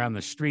 there on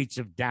the streets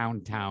of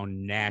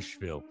downtown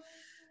Nashville.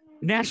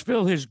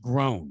 Nashville has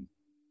grown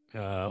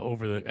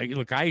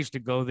look, I used to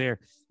go there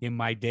in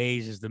my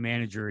days as the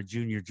manager of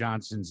Junior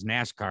Johnson's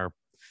NASCAR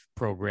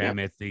program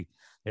at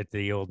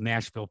the old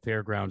Nashville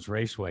Fairgrounds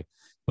Raceway.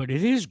 But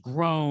it has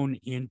grown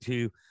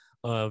into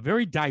a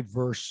very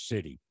diverse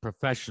city,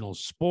 professional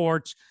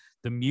sports,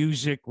 the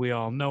music, we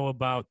all know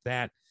about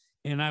that.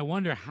 And I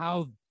wonder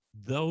how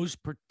those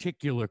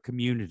particular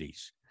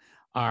communities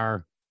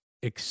are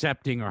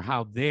accepting, or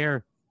how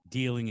they're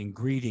dealing and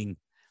greeting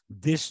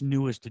this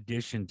newest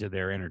addition to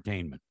their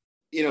entertainment.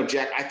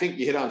 Jack, I think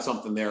you hit on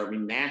something there. I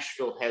mean,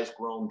 Nashville has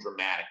grown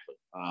dramatically.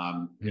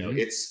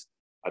 It's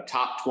a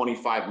top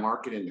 25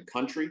 market in the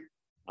country.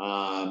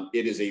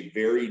 It is a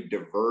very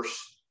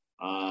diverse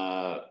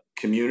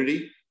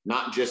community,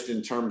 not just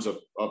in terms of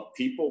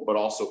people, but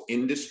also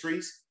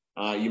industries.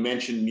 You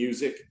mentioned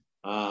music,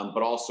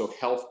 but also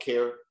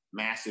healthcare,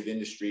 massive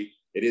industry.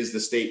 It is the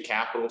state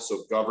capital,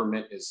 so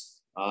government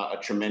is a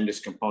tremendous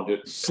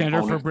component.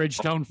 Center for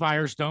Bridgestone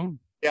Firestone.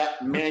 Yeah,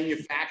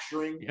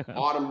 manufacturing,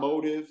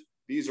 automotive.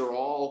 These are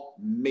all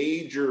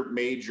major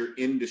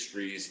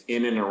industries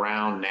in and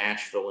around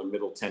Nashville and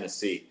Middle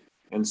Tennessee.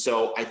 And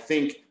so I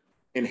think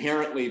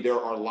inherently there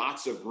are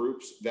lots of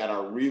groups that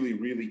are really,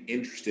 really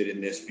interested in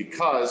this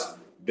because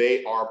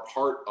they are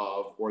part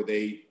of, or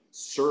they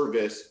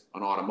service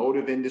an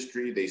automotive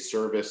industry. They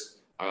service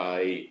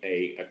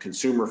a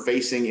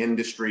consumer-facing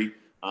industry.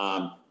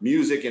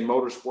 Music and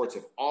motorsports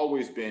have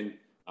always been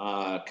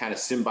kind of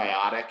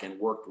symbiotic and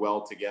worked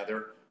well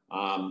together.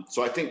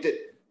 So I think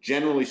that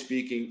generally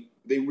speaking,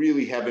 they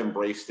really have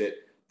embraced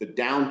it. The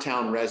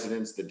downtown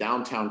residents, the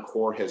downtown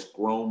core has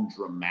grown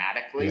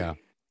dramatically. Yeah.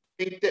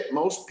 think that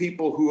most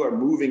people who are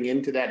moving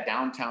into that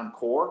downtown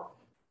core,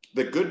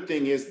 the good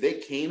thing is they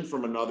came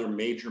from another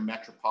major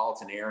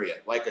metropolitan area,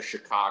 like a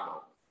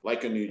Chicago,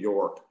 like a New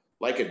York,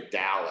 like a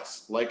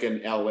Dallas, like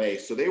an LA.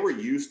 So they were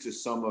used to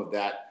some of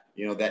that,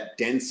 you know, that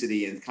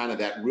density and kind of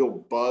that real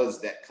buzz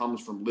that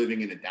comes from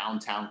living in a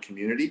downtown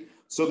community.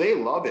 So they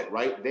love it,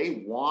 right?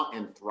 They want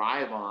and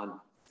thrive on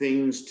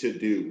things to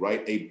do,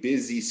 right? A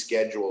busy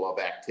schedule of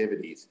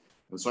activities.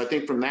 And so I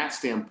think from that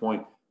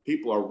standpoint,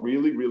 people are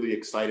really, really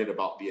excited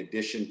about the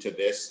addition to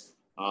this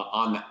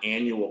on the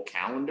annual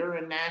calendar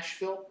in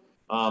Nashville.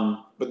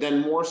 But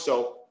then more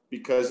so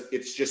because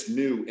it's just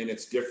new and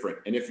it's different.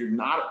 And if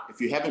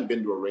you haven't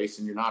been to a race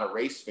and you're not a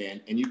race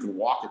fan and you can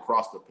walk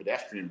across the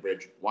pedestrian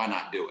bridge, why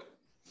not do it?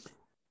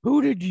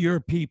 Who did your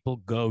people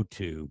go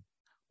to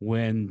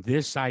when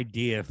this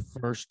idea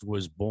first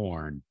was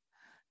born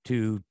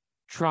to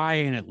try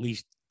and at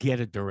least get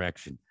a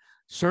direction?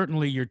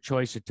 Certainly your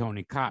choice of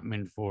Tony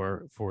Kottman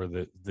for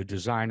the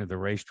design of the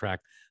racetrack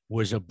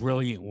was a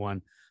brilliant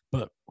one,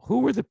 but who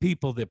were the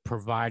people that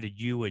provided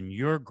you and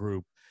your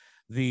group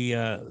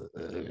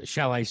the,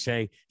 shall I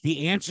say,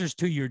 the answers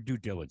to your due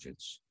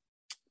diligence?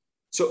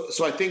 So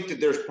I think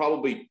that there's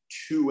probably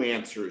two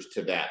answers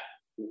to that.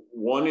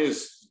 One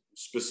is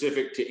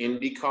specific to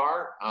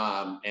IndyCar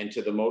and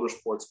to the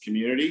motorsports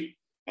community.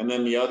 And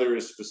then the other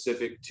is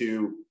specific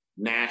to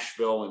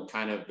Nashville and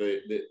kind of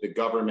the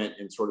government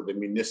and sort of the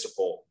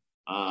municipal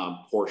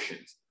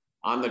portions.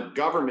 On the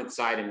government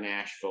side in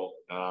Nashville,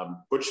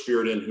 Butch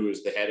Spiriton, who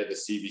is the head of the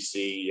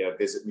CVC,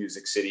 Visit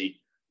Music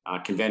City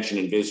Convention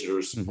and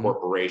Visitors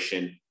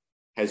Corporation,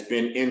 has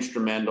been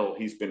instrumental.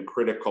 He's been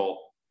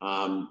critical.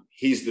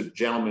 He's the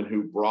gentleman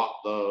who brought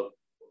the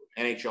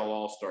NHL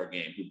All-Star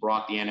Game, who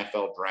brought the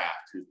NFL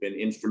Draft, who's been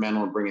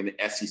instrumental in bringing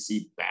the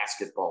SEC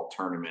basketball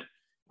tournament,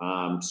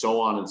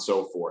 so on and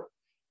so forth,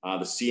 the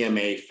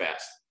CMA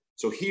Fest.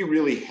 So he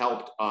really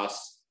helped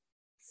us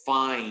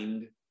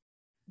find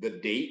the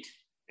date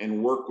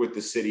and work with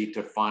the city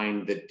to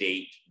find the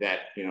date that,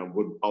 you know,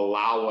 would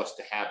allow us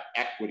to have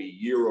equity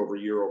year over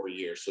year over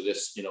year. So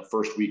this, you know,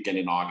 first weekend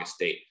in August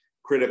date,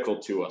 critical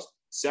to us.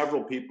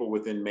 Several people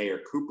within Mayor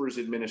Cooper's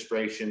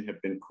administration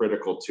have been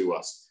critical to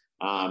us.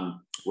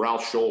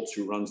 Ralph Schultz,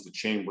 who runs the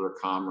Chamber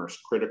of Commerce,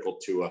 critical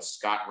to us.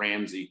 Scott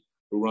Ramsey,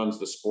 who runs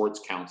the Sports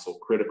Council,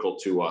 critical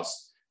to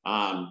us.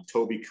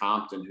 Toby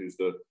Compton, who's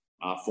the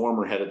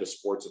former head of the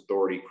Sports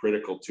Authority,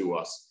 critical to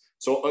us.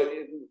 So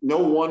no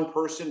one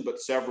person,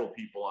 but several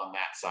people on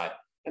that side.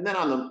 And then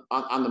on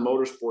the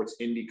motorsports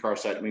IndyCar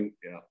side, I mean,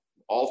 you know,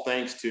 all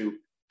thanks to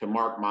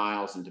Mark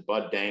Miles and to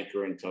Bud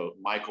Danker and to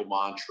Michael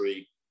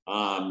Montree,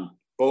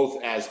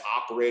 both as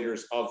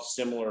operators of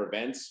similar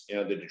events, you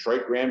know, the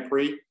Detroit Grand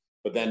Prix,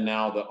 but then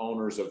now the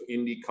owners of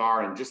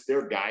IndyCar and just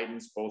their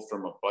guidance, both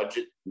from a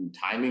budget and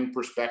timing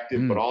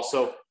perspective, but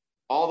also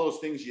all those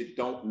things you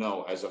don't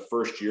know as a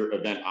first-year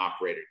event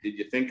operator. Did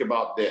you think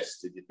about this?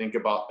 Did you think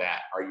about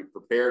that? Are you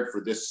prepared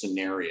for this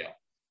scenario?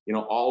 You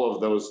know, all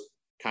of those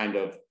kind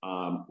of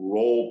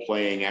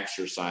role-playing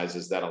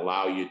exercises that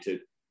allow you to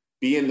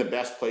be in the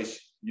best place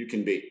you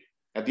can be.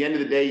 At the end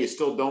of the day, you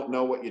still don't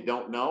know what you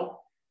don't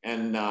know.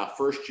 And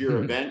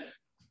first-year event,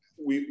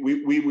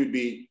 we'd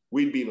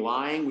be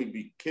lying, we'd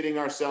be kidding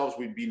ourselves,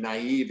 we'd be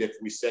naive if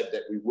we said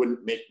that we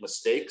wouldn't make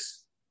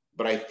mistakes.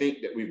 But I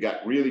think that we've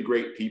got really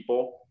great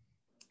people.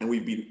 And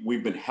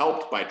we've been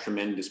helped by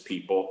tremendous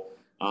people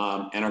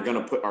and are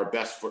going to put our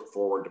best foot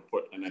forward to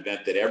put an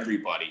event that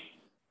everybody,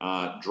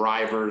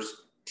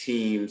 drivers,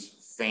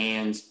 teams,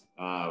 fans,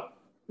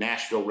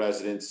 Nashville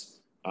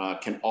residents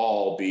can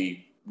all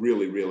be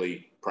really,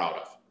 really proud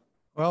of.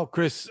 Well,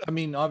 Chris, I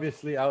mean,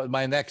 obviously,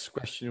 my next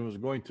question was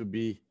going to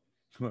be,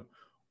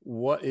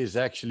 what is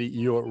actually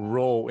your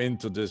role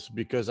into this?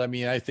 Because, I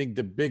mean, I think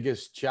the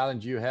biggest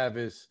challenge you have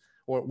is,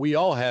 or we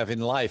all have in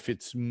life,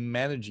 it's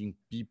managing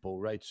people,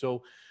 right?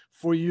 So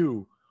for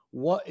you,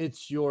 what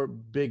is your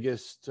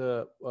biggest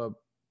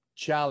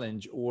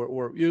challenge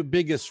or your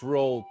biggest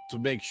role to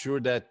make sure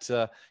that,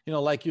 you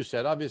know, like you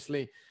said,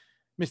 obviously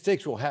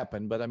mistakes will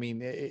happen, but I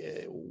mean,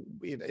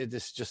 it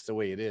is just the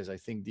way it is. I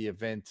think the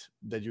event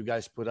that you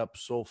guys put up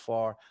so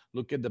far,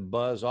 look at the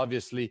buzz,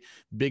 obviously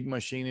Big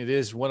Machine. It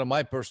is one of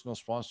my personal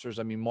sponsors.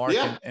 I mean, Mark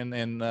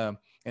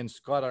and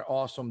Scott are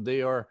awesome.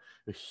 They are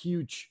a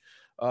huge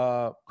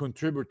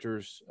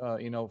contributors,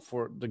 you know,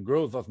 for the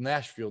growth of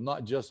Nashville,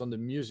 not just on the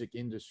music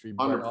industry,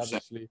 but 100%.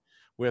 Obviously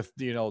with,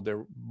 you know,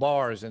 their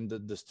bars and the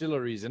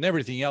distilleries and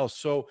everything else.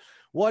 So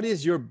what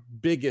is your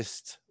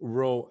biggest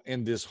role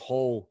in this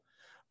whole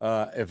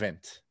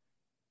event?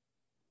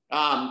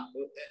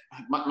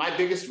 My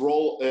biggest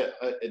role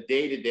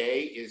day to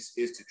day is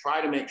to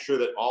try to make sure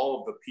that all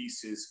of the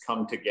pieces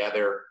come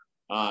together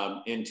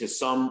into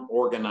some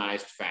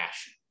organized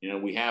fashion. You know,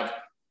 we have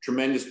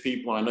tremendous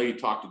people. I know you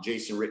talked to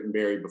Jason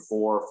Rittenberry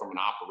before from an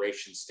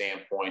operations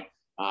standpoint.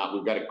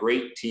 We've got a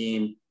great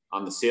team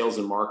on the sales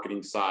and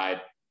marketing side,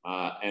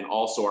 and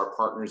also our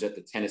partners at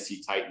the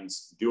Tennessee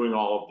Titans doing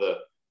all of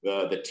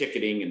the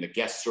ticketing and the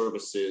guest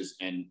services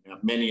and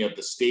many of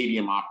the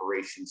stadium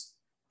operations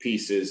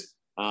pieces.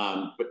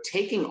 But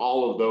taking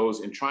all of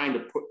those and trying to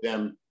put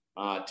them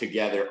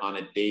together on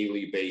a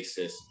daily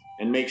basis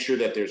and make sure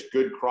that there's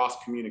good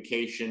cross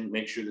communication,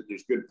 make sure that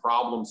there's good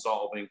problem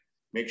solving,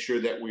 make sure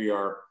that we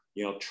are,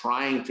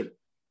 trying to,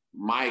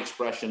 my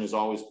expression is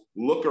always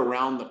look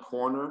around the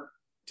corner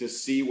to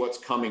see what's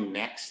coming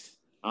next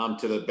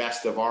to the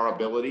best of our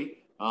ability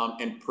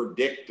and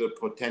predict the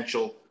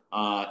potential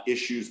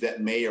issues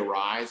that may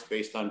arise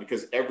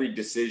because every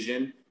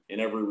decision and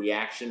every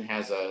reaction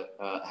has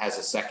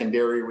a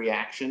secondary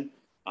reaction.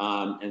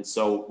 And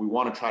so we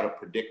want to try to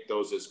predict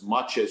those as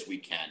much as we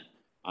can.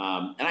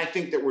 And I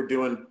think that we're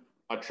doing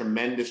a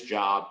tremendous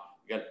job.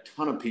 We got a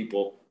ton of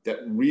people that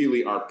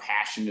really are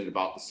passionate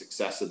about the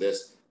success of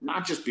this,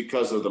 not just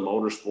because of the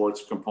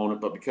motorsports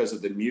component, but because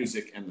of the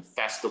music and the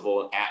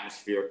festival and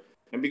atmosphere,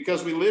 and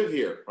because we live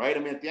here, right? I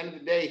mean, at the end of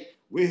the day,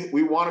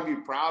 we want to be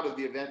proud of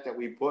the event that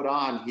we put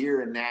on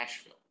here in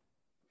Nashville.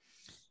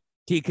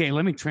 TK,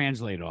 let me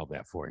translate all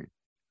that for you.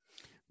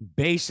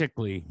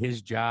 Basically,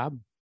 his job,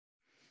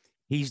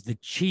 he's the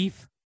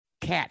chief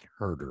cat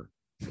herder.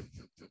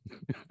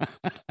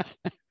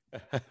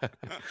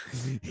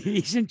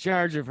 He's in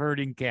charge of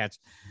herding cats.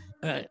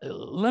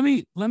 Let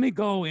me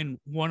go in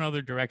one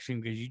other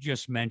direction because you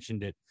just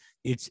mentioned it.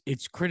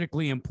 It's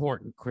critically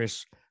important,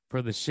 Chris,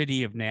 for the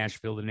city of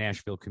Nashville, the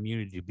Nashville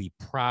community, to be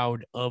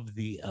proud of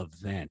the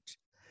event.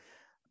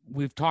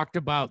 We've talked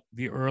about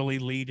the early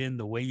lead-in,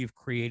 the way you've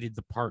created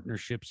the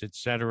partnerships, et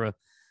cetera.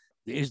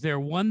 Is there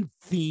one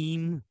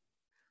theme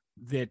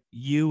that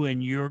you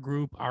and your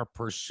group are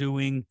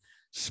pursuing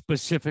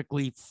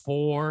specifically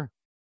for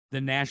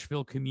the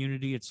Nashville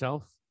community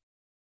itself?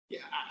 Yeah,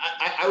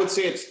 I would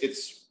say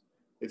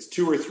it's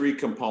two or three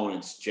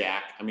components,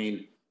 Jack. I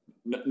mean,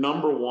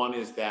 number one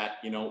is that,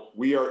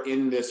 we are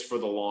in this for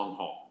the long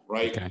haul,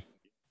 right? Okay.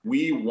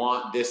 We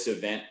want this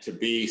event to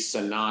be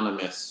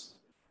synonymous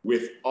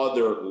with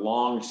other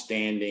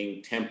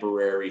long-standing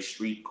temporary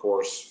street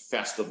course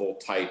festival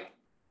type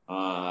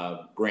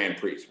Grand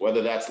Prix,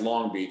 whether that's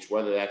Long Beach,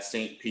 whether that's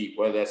St. Pete,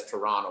 whether that's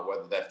Toronto,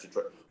 whether that's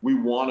Detroit. We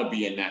want to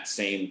be in that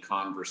same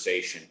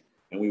conversation,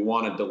 and we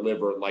want to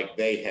deliver like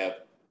they have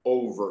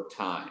over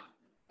time.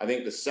 I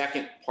think the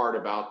second part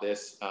about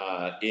this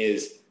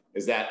is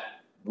that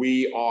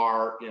we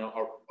are,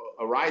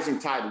 a rising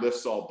tide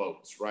lifts all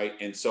boats, right?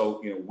 And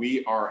so,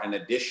 we are an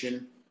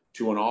addition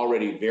to an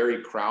already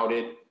very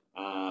crowded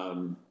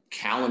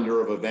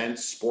calendar of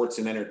events, sports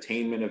and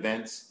entertainment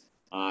events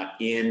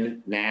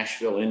in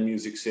Nashville, in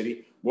Music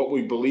City. What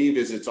we believe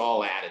is it's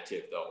all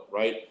additive though,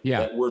 right?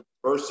 Yeah. That we're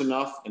diverse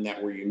enough and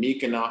that we're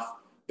unique enough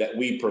that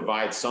we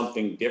provide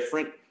something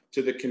different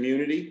to the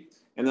community.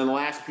 And then the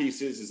last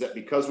piece is that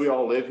because we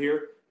all live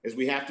here, is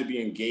we have to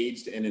be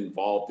engaged and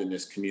involved in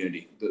this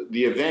community.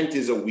 The event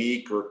is a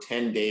week or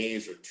 10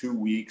 days or 2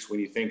 weeks when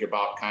you think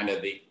about kind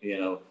of the,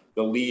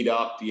 the lead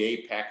up, the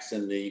apex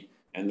and the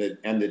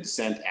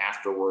descent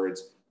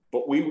afterwards.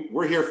 But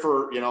we're here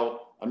for,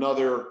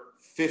 another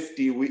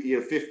 50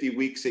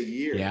 weeks a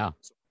year. Yeah.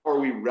 So how are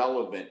we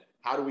relevant?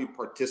 How do we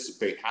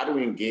participate? How do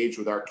we engage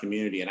with our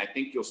community? And I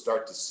think you'll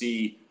start to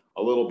see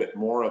a little bit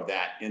more of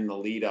that in the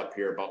lead up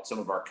here about some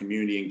of our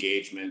community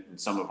engagement and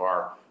some of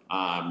our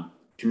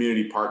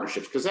community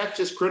partnerships, because that's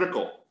just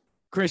critical.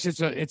 Chris,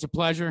 it's a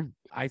pleasure.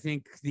 I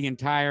think the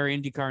entire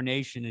IndyCar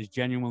Nation is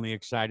genuinely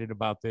excited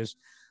about this.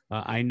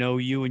 I know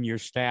you and your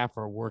staff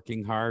are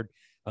working hard.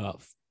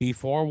 Be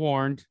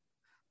forewarned,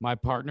 my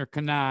partner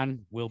Kanaan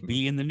will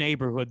be in the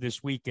neighborhood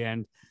this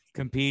weekend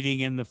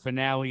competing in the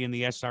finale in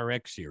the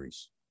SRX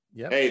series.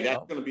 Yep. Hey,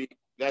 that's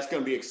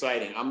going to be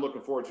exciting. I'm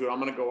looking forward to it. I'm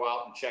going to go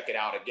out and check it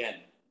out again.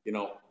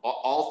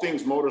 All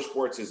things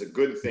motorsports is a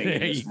good thing.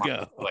 There you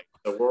go.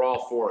 So we're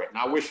all for it. And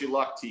I wish you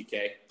luck,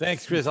 TK.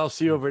 Thanks, Chris. I'll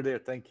see you over there.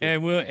 Thank you.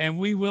 And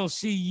we will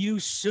see you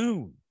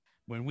soon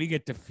when we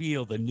get to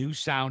feel the new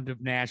sound of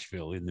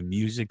Nashville in the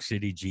Music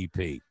City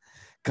GP.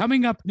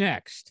 Coming up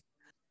next,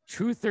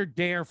 Truth or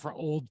Dare for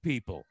Old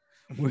People.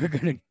 We're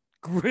going to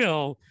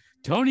grill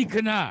Tony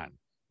Kanaan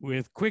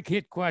with quick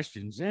hit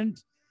questions,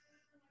 and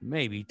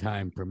maybe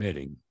time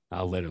permitting,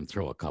 I'll let him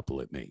throw a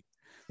couple at me.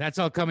 That's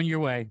all coming your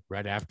way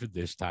right after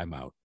this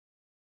timeout.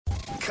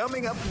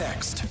 Coming up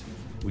next.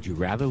 Would you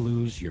rather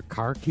lose your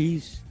car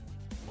keys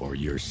or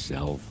your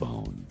cell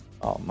phone?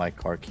 Oh, my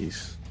car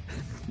keys.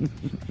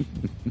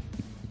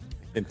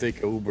 And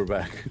take an Uber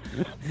back.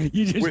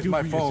 You just with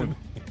my phone.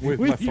 With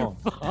my phone.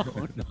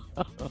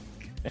 Okay.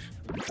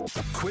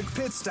 Quick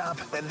pit stop,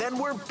 and then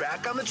we're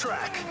back on the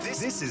track.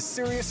 This is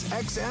Sirius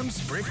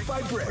XM's Brick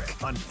by Brick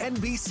on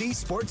NBC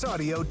Sports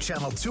Audio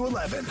Channel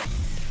 211.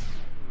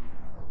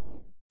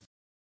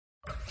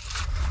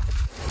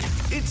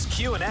 It's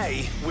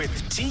Q&A with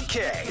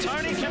TK.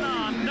 Tony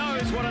Kanaan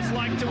knows what it's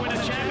like to win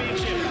a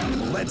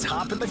championship. Let's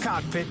hop in the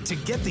cockpit to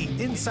get the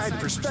inside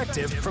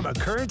perspective from a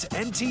current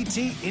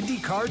NTT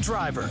IndyCar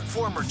driver,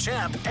 former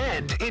champ,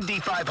 and Indy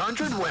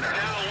 500 winner.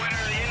 Now the winner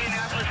of the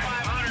Indianapolis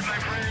 500, my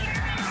friend.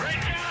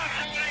 Great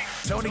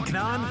job, Tony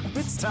Kanaan,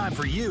 it's time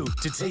for you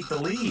to take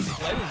the lead. Ladies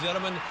and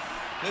gentlemen,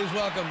 please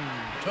welcome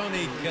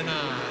Tony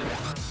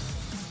Kanaan.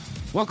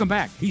 Welcome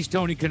back. He's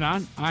Tony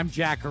Kanaan. I'm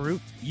Jack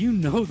Arute. You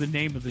know the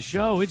name of the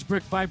show. It's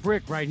Brick by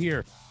Brick right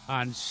here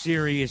on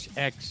Sirius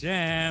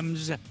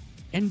XM's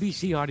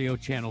NBC Audio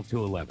Channel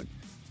 211.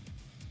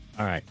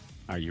 All right.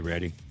 Are you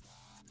ready?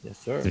 Yes,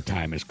 sir. The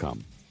time has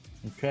come.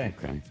 Okay.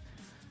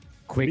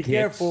 Quick Be hits.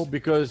 careful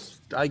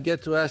because I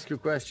get to ask you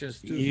questions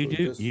too. You so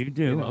do. just, You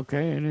do. you know.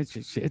 Okay. And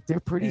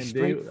they're pretty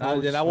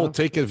straightforward. And I will stuff.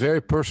 take it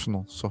very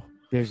personal. So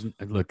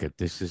Look at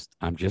this.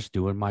 I'm just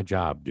doing my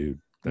job,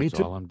 dude. Me That's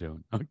too. all I'm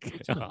doing. Okay.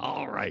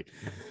 All right.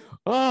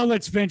 Oh,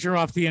 let's venture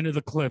off the end of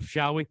the cliff,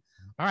 shall we?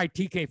 All right,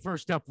 TK,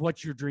 first up,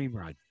 what's your dream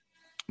ride?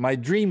 my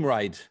dream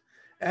ride.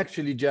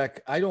 Actually,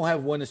 Jack, I don't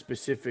have one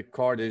specific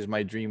car that is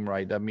my dream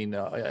ride. I mean,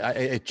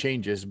 it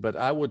changes, but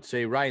I would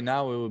say right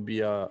now it would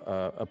be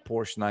a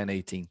Porsche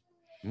 918.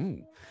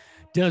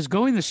 Does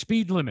going the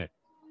speed limit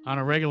on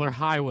a regular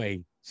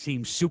highway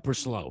seem super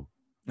slow?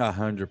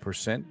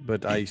 100%,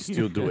 but I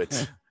still do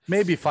it.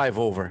 Maybe 5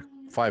 over.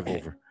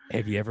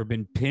 Have you ever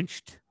been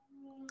pinched?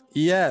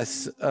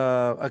 Yes,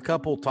 a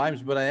couple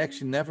times, but I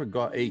actually never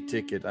got a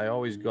ticket. I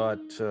always got,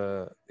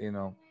 the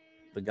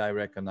guy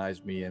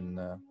recognized me and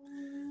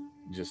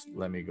just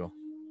let me go.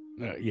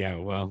 Yeah,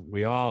 well,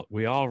 we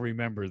all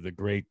remember the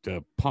great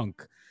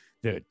punk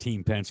that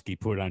Team Penske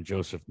put on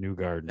Joseph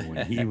Newgarden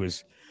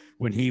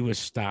when he was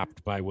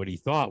stopped by what he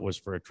thought was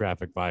for a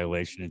traffic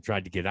violation and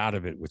tried to get out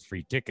of it with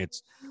free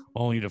tickets,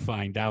 only to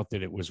find out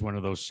that it was one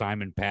of those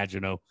Simon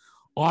Pagino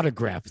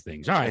autograph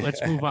things. All right,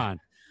 let's move on.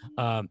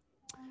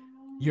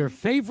 Your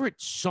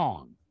favorite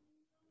song?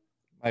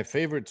 My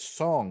favorite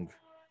song,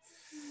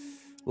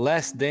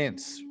 Last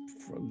Dance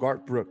from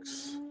Garth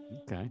Brooks.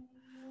 Okay.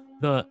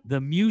 The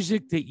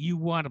music that you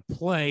want to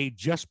play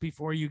just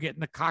before you get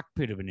in the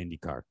cockpit of an Indy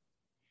car?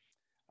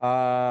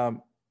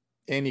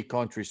 Any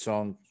country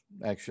song,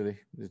 actually.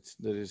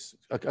 That is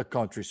a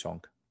country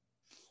song.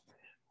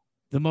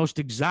 The most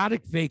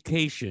exotic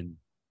vacation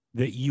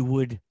that you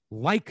would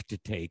like to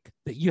take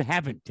that you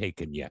haven't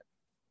taken yet?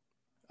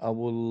 I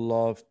would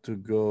love to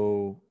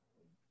go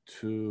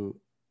to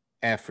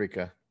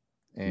Africa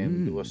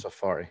and do a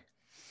safari.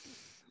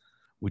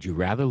 Would you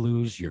rather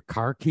lose your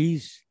car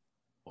keys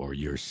or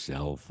your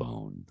cell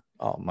phone?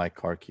 Oh, my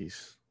car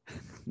keys.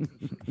 I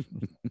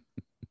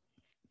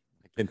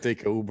can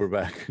take a Uber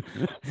back.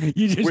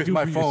 You just with do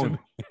my it phone.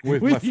 yourself.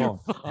 With my your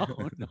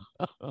phone.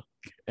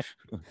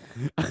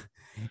 Okay.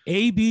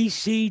 A, B,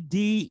 C,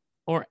 D,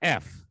 or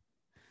F.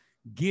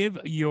 Give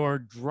your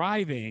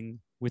driving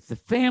with the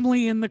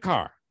family in the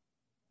car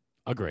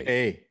a grade.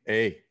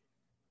 A.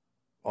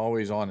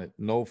 Always on it.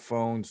 No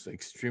phones.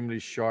 Extremely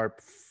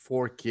sharp.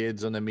 4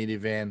 kids on a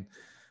minivan,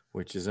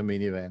 which is a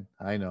minivan.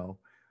 I know.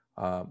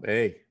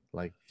 A.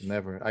 Like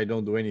never. I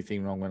don't do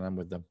anything wrong when I'm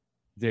with them.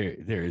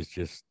 There is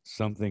just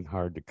something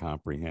hard to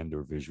comprehend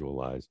or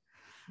visualize.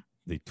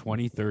 The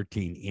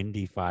 2013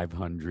 Indy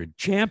 500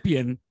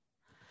 champion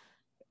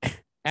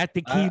at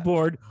the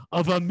keyboard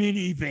of a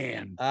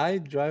minivan. I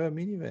drive a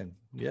minivan.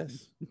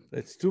 Yes.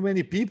 It's too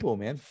many people,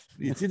 man.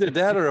 It's either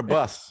that or a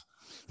bus.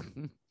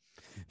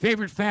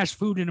 Favorite fast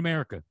food in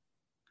America?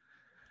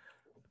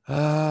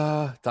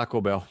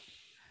 Taco Bell.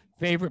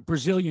 Favorite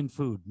Brazilian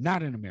food,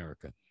 not in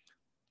America?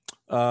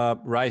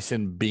 Rice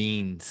and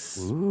beans.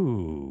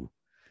 Ooh,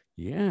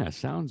 yeah,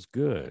 sounds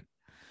good.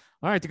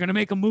 All right, they're going to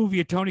make a movie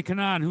of Tony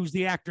Kanaan. Who's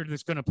the actor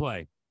that's going to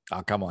play?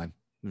 Oh, come on.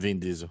 Vin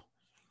Diesel.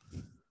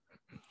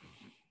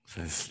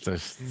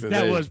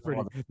 That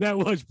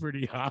was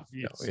pretty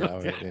obvious.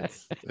 Yeah,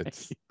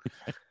 it's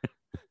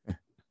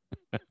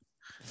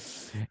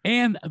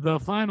And the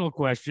final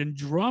question,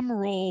 drum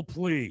roll,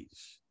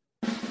 please.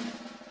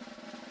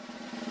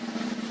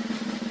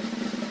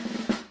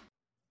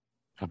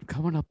 I'm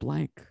coming up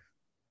blank.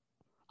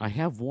 I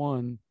have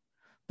one,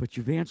 but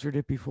you've answered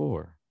it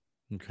before.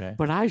 okay.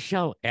 But I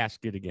shall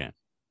ask it again.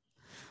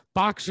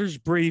 Boxers,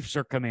 briefs,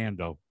 or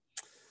commando?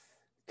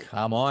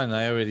 Come on,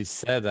 I already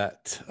said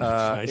that.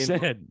 I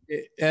said.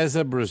 As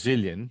a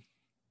Brazilian,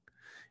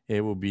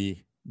 it will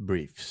be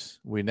briefs.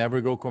 We never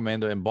go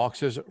commando, and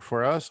boxers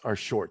for us are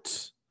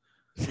shorts.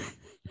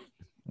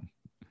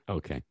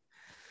 Okay.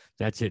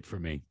 That's it for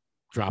me.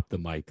 Drop the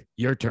mic.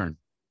 Your turn.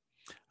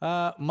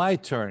 My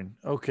turn.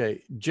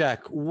 Okay,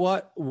 Jack,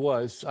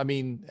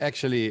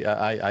 actually,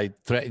 I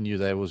threatened you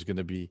that it was going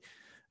to be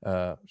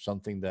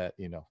something that,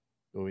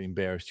 will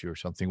embarrass you or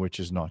something, which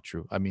is not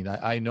true. I mean,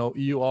 I know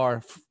you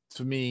are,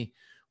 to me,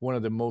 one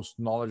of the most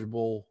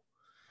knowledgeable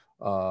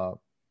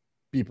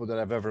people that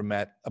I've ever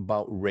met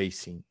about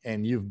racing.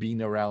 And you've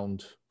been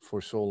around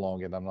for so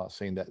long, and I'm not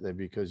saying that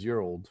because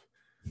you're old.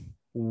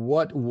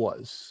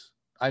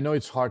 I know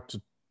it's hard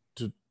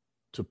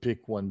to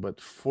pick one, but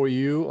for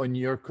you on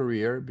your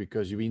career,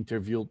 because you've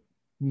interviewed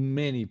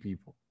many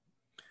people,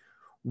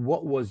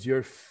 what was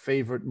your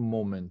favorite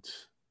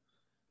moment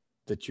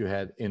that you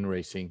had in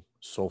racing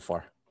so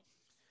far?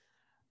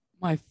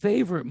 My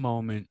favorite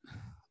moment,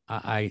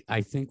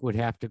 I think, would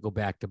have to go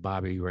back to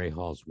Bobby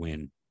Rahaal's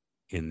win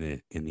in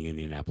the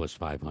Indianapolis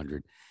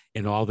 500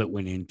 and all that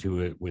went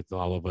into it, with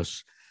all of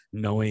us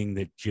knowing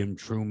that Jim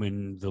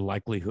Truman, the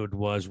likelihood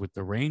was with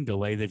the rain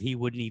delay that he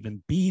wouldn't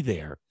even be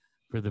there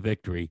for the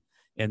victory,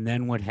 and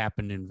then what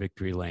happened in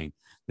Victory Lane.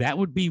 That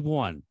would be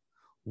 1A,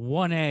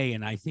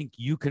 and I think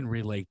you can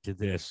relate to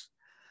this.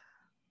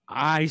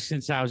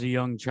 Since I was a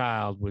young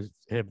child,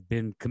 have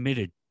been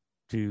committed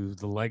to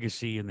the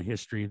legacy and the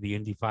history of the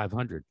Indy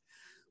 500.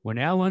 When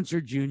Al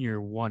Unser Jr.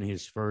 won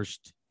his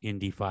first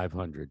Indy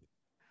 500,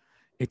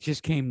 it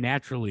just came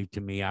naturally to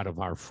me out of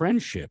our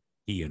friendship,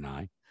 he and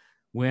I,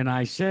 when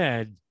I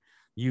said,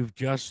 "You've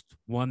just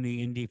won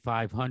the Indy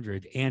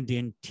 500." And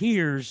in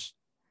tears,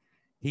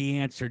 he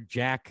answered,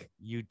 "Jack,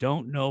 you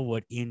don't know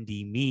what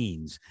Indy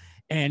means."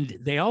 And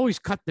they always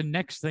cut the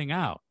next thing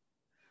out.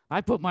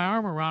 I put my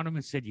arm around him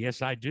and said,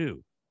 "Yes, I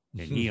do."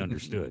 And he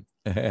understood.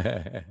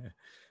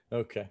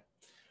 Okay.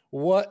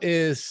 What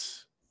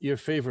is your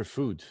favorite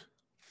food?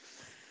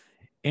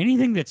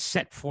 Anything that's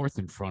set forth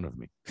in front of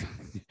me.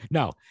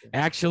 No,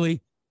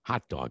 actually,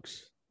 hot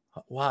dogs.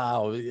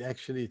 Wow.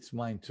 Actually, it's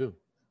mine too.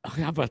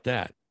 How about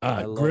that?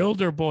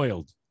 Grilled or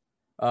boiled?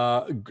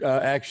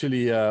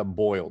 Actually,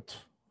 boiled.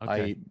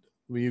 Okay.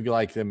 You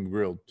like them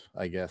grilled,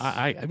 I guess.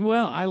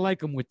 I like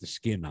them with the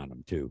skin on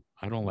them too.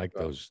 I don't like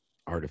those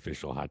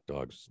artificial hot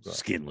dogs,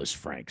 skinless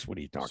Franks. What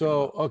are you talking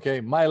about? So,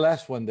 okay, my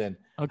last one then.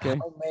 Okay.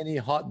 How many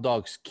hot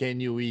dogs can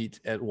you eat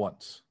at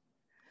once?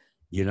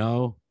 You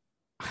know,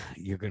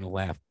 you're gonna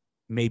laugh.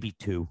 Maybe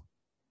 2.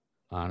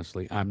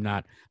 Honestly, I'm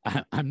not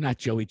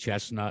Joey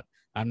Chestnut.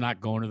 I'm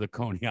not going to the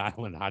Coney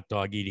Island hot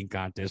dog eating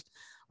contest.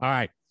 All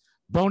right.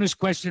 Bonus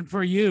question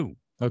for you.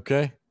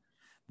 Okay.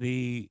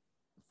 The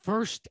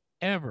first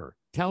ever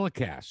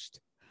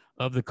telecast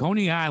of the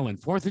Coney Island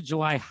 4th of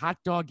July hot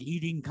dog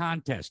eating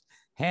contest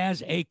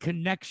has a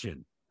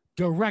connection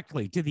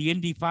directly to the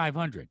Indy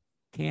 500.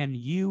 Can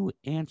you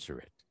answer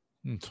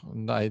it?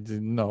 I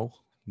didn't know.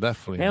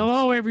 Definitely.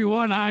 Hello,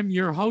 everyone. I'm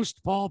your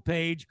host, Paul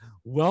Page.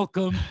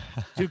 Welcome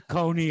to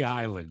Coney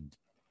Island.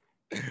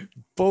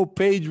 Paul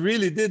Page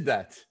really did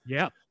that.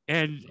 Yep.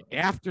 And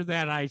after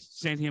that, I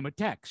sent him a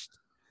text.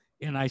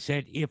 And I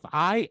said, if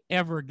I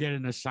ever get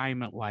an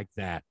assignment like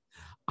that,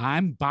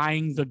 I'm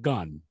buying the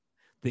gun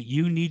that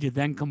you need to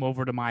then come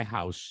over to my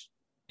house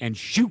and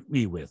shoot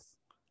me with.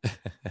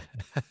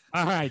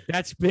 All right.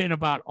 That's been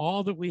about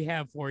all that we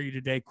have for you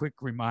today. Quick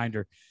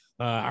reminder,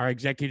 our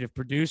executive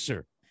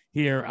producer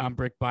here on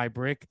Brick by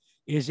Brick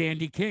is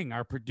Andy King.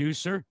 Our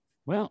producer,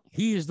 well,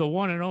 he is the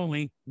one and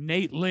only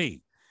Nate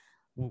Lee.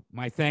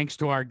 My thanks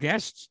to our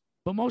guests,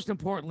 but most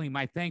importantly,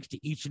 my thanks to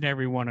each and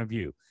every one of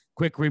you.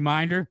 Quick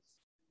reminder,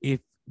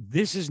 if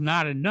this is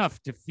not enough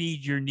to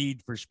feed your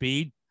need for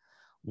speed,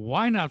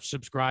 why not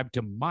subscribe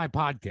to my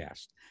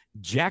podcast,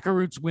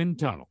 Jackaroot's Wind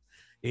Tunnel?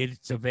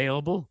 It's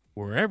available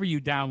wherever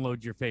you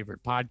download your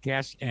favorite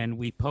podcasts, and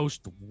we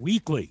post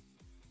weekly.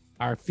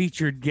 Our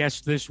featured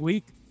guest this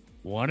week,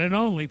 one and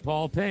only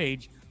Paul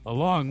Page,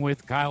 along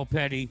with Kyle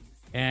Petty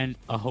and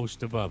a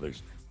host of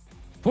others.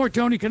 For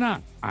Tony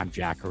Kanaan, I'm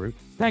Jackaroot.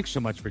 Thanks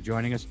so much for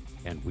joining us,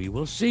 and we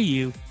will see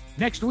you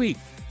next week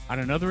on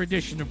another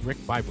edition of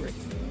Brick by Brick.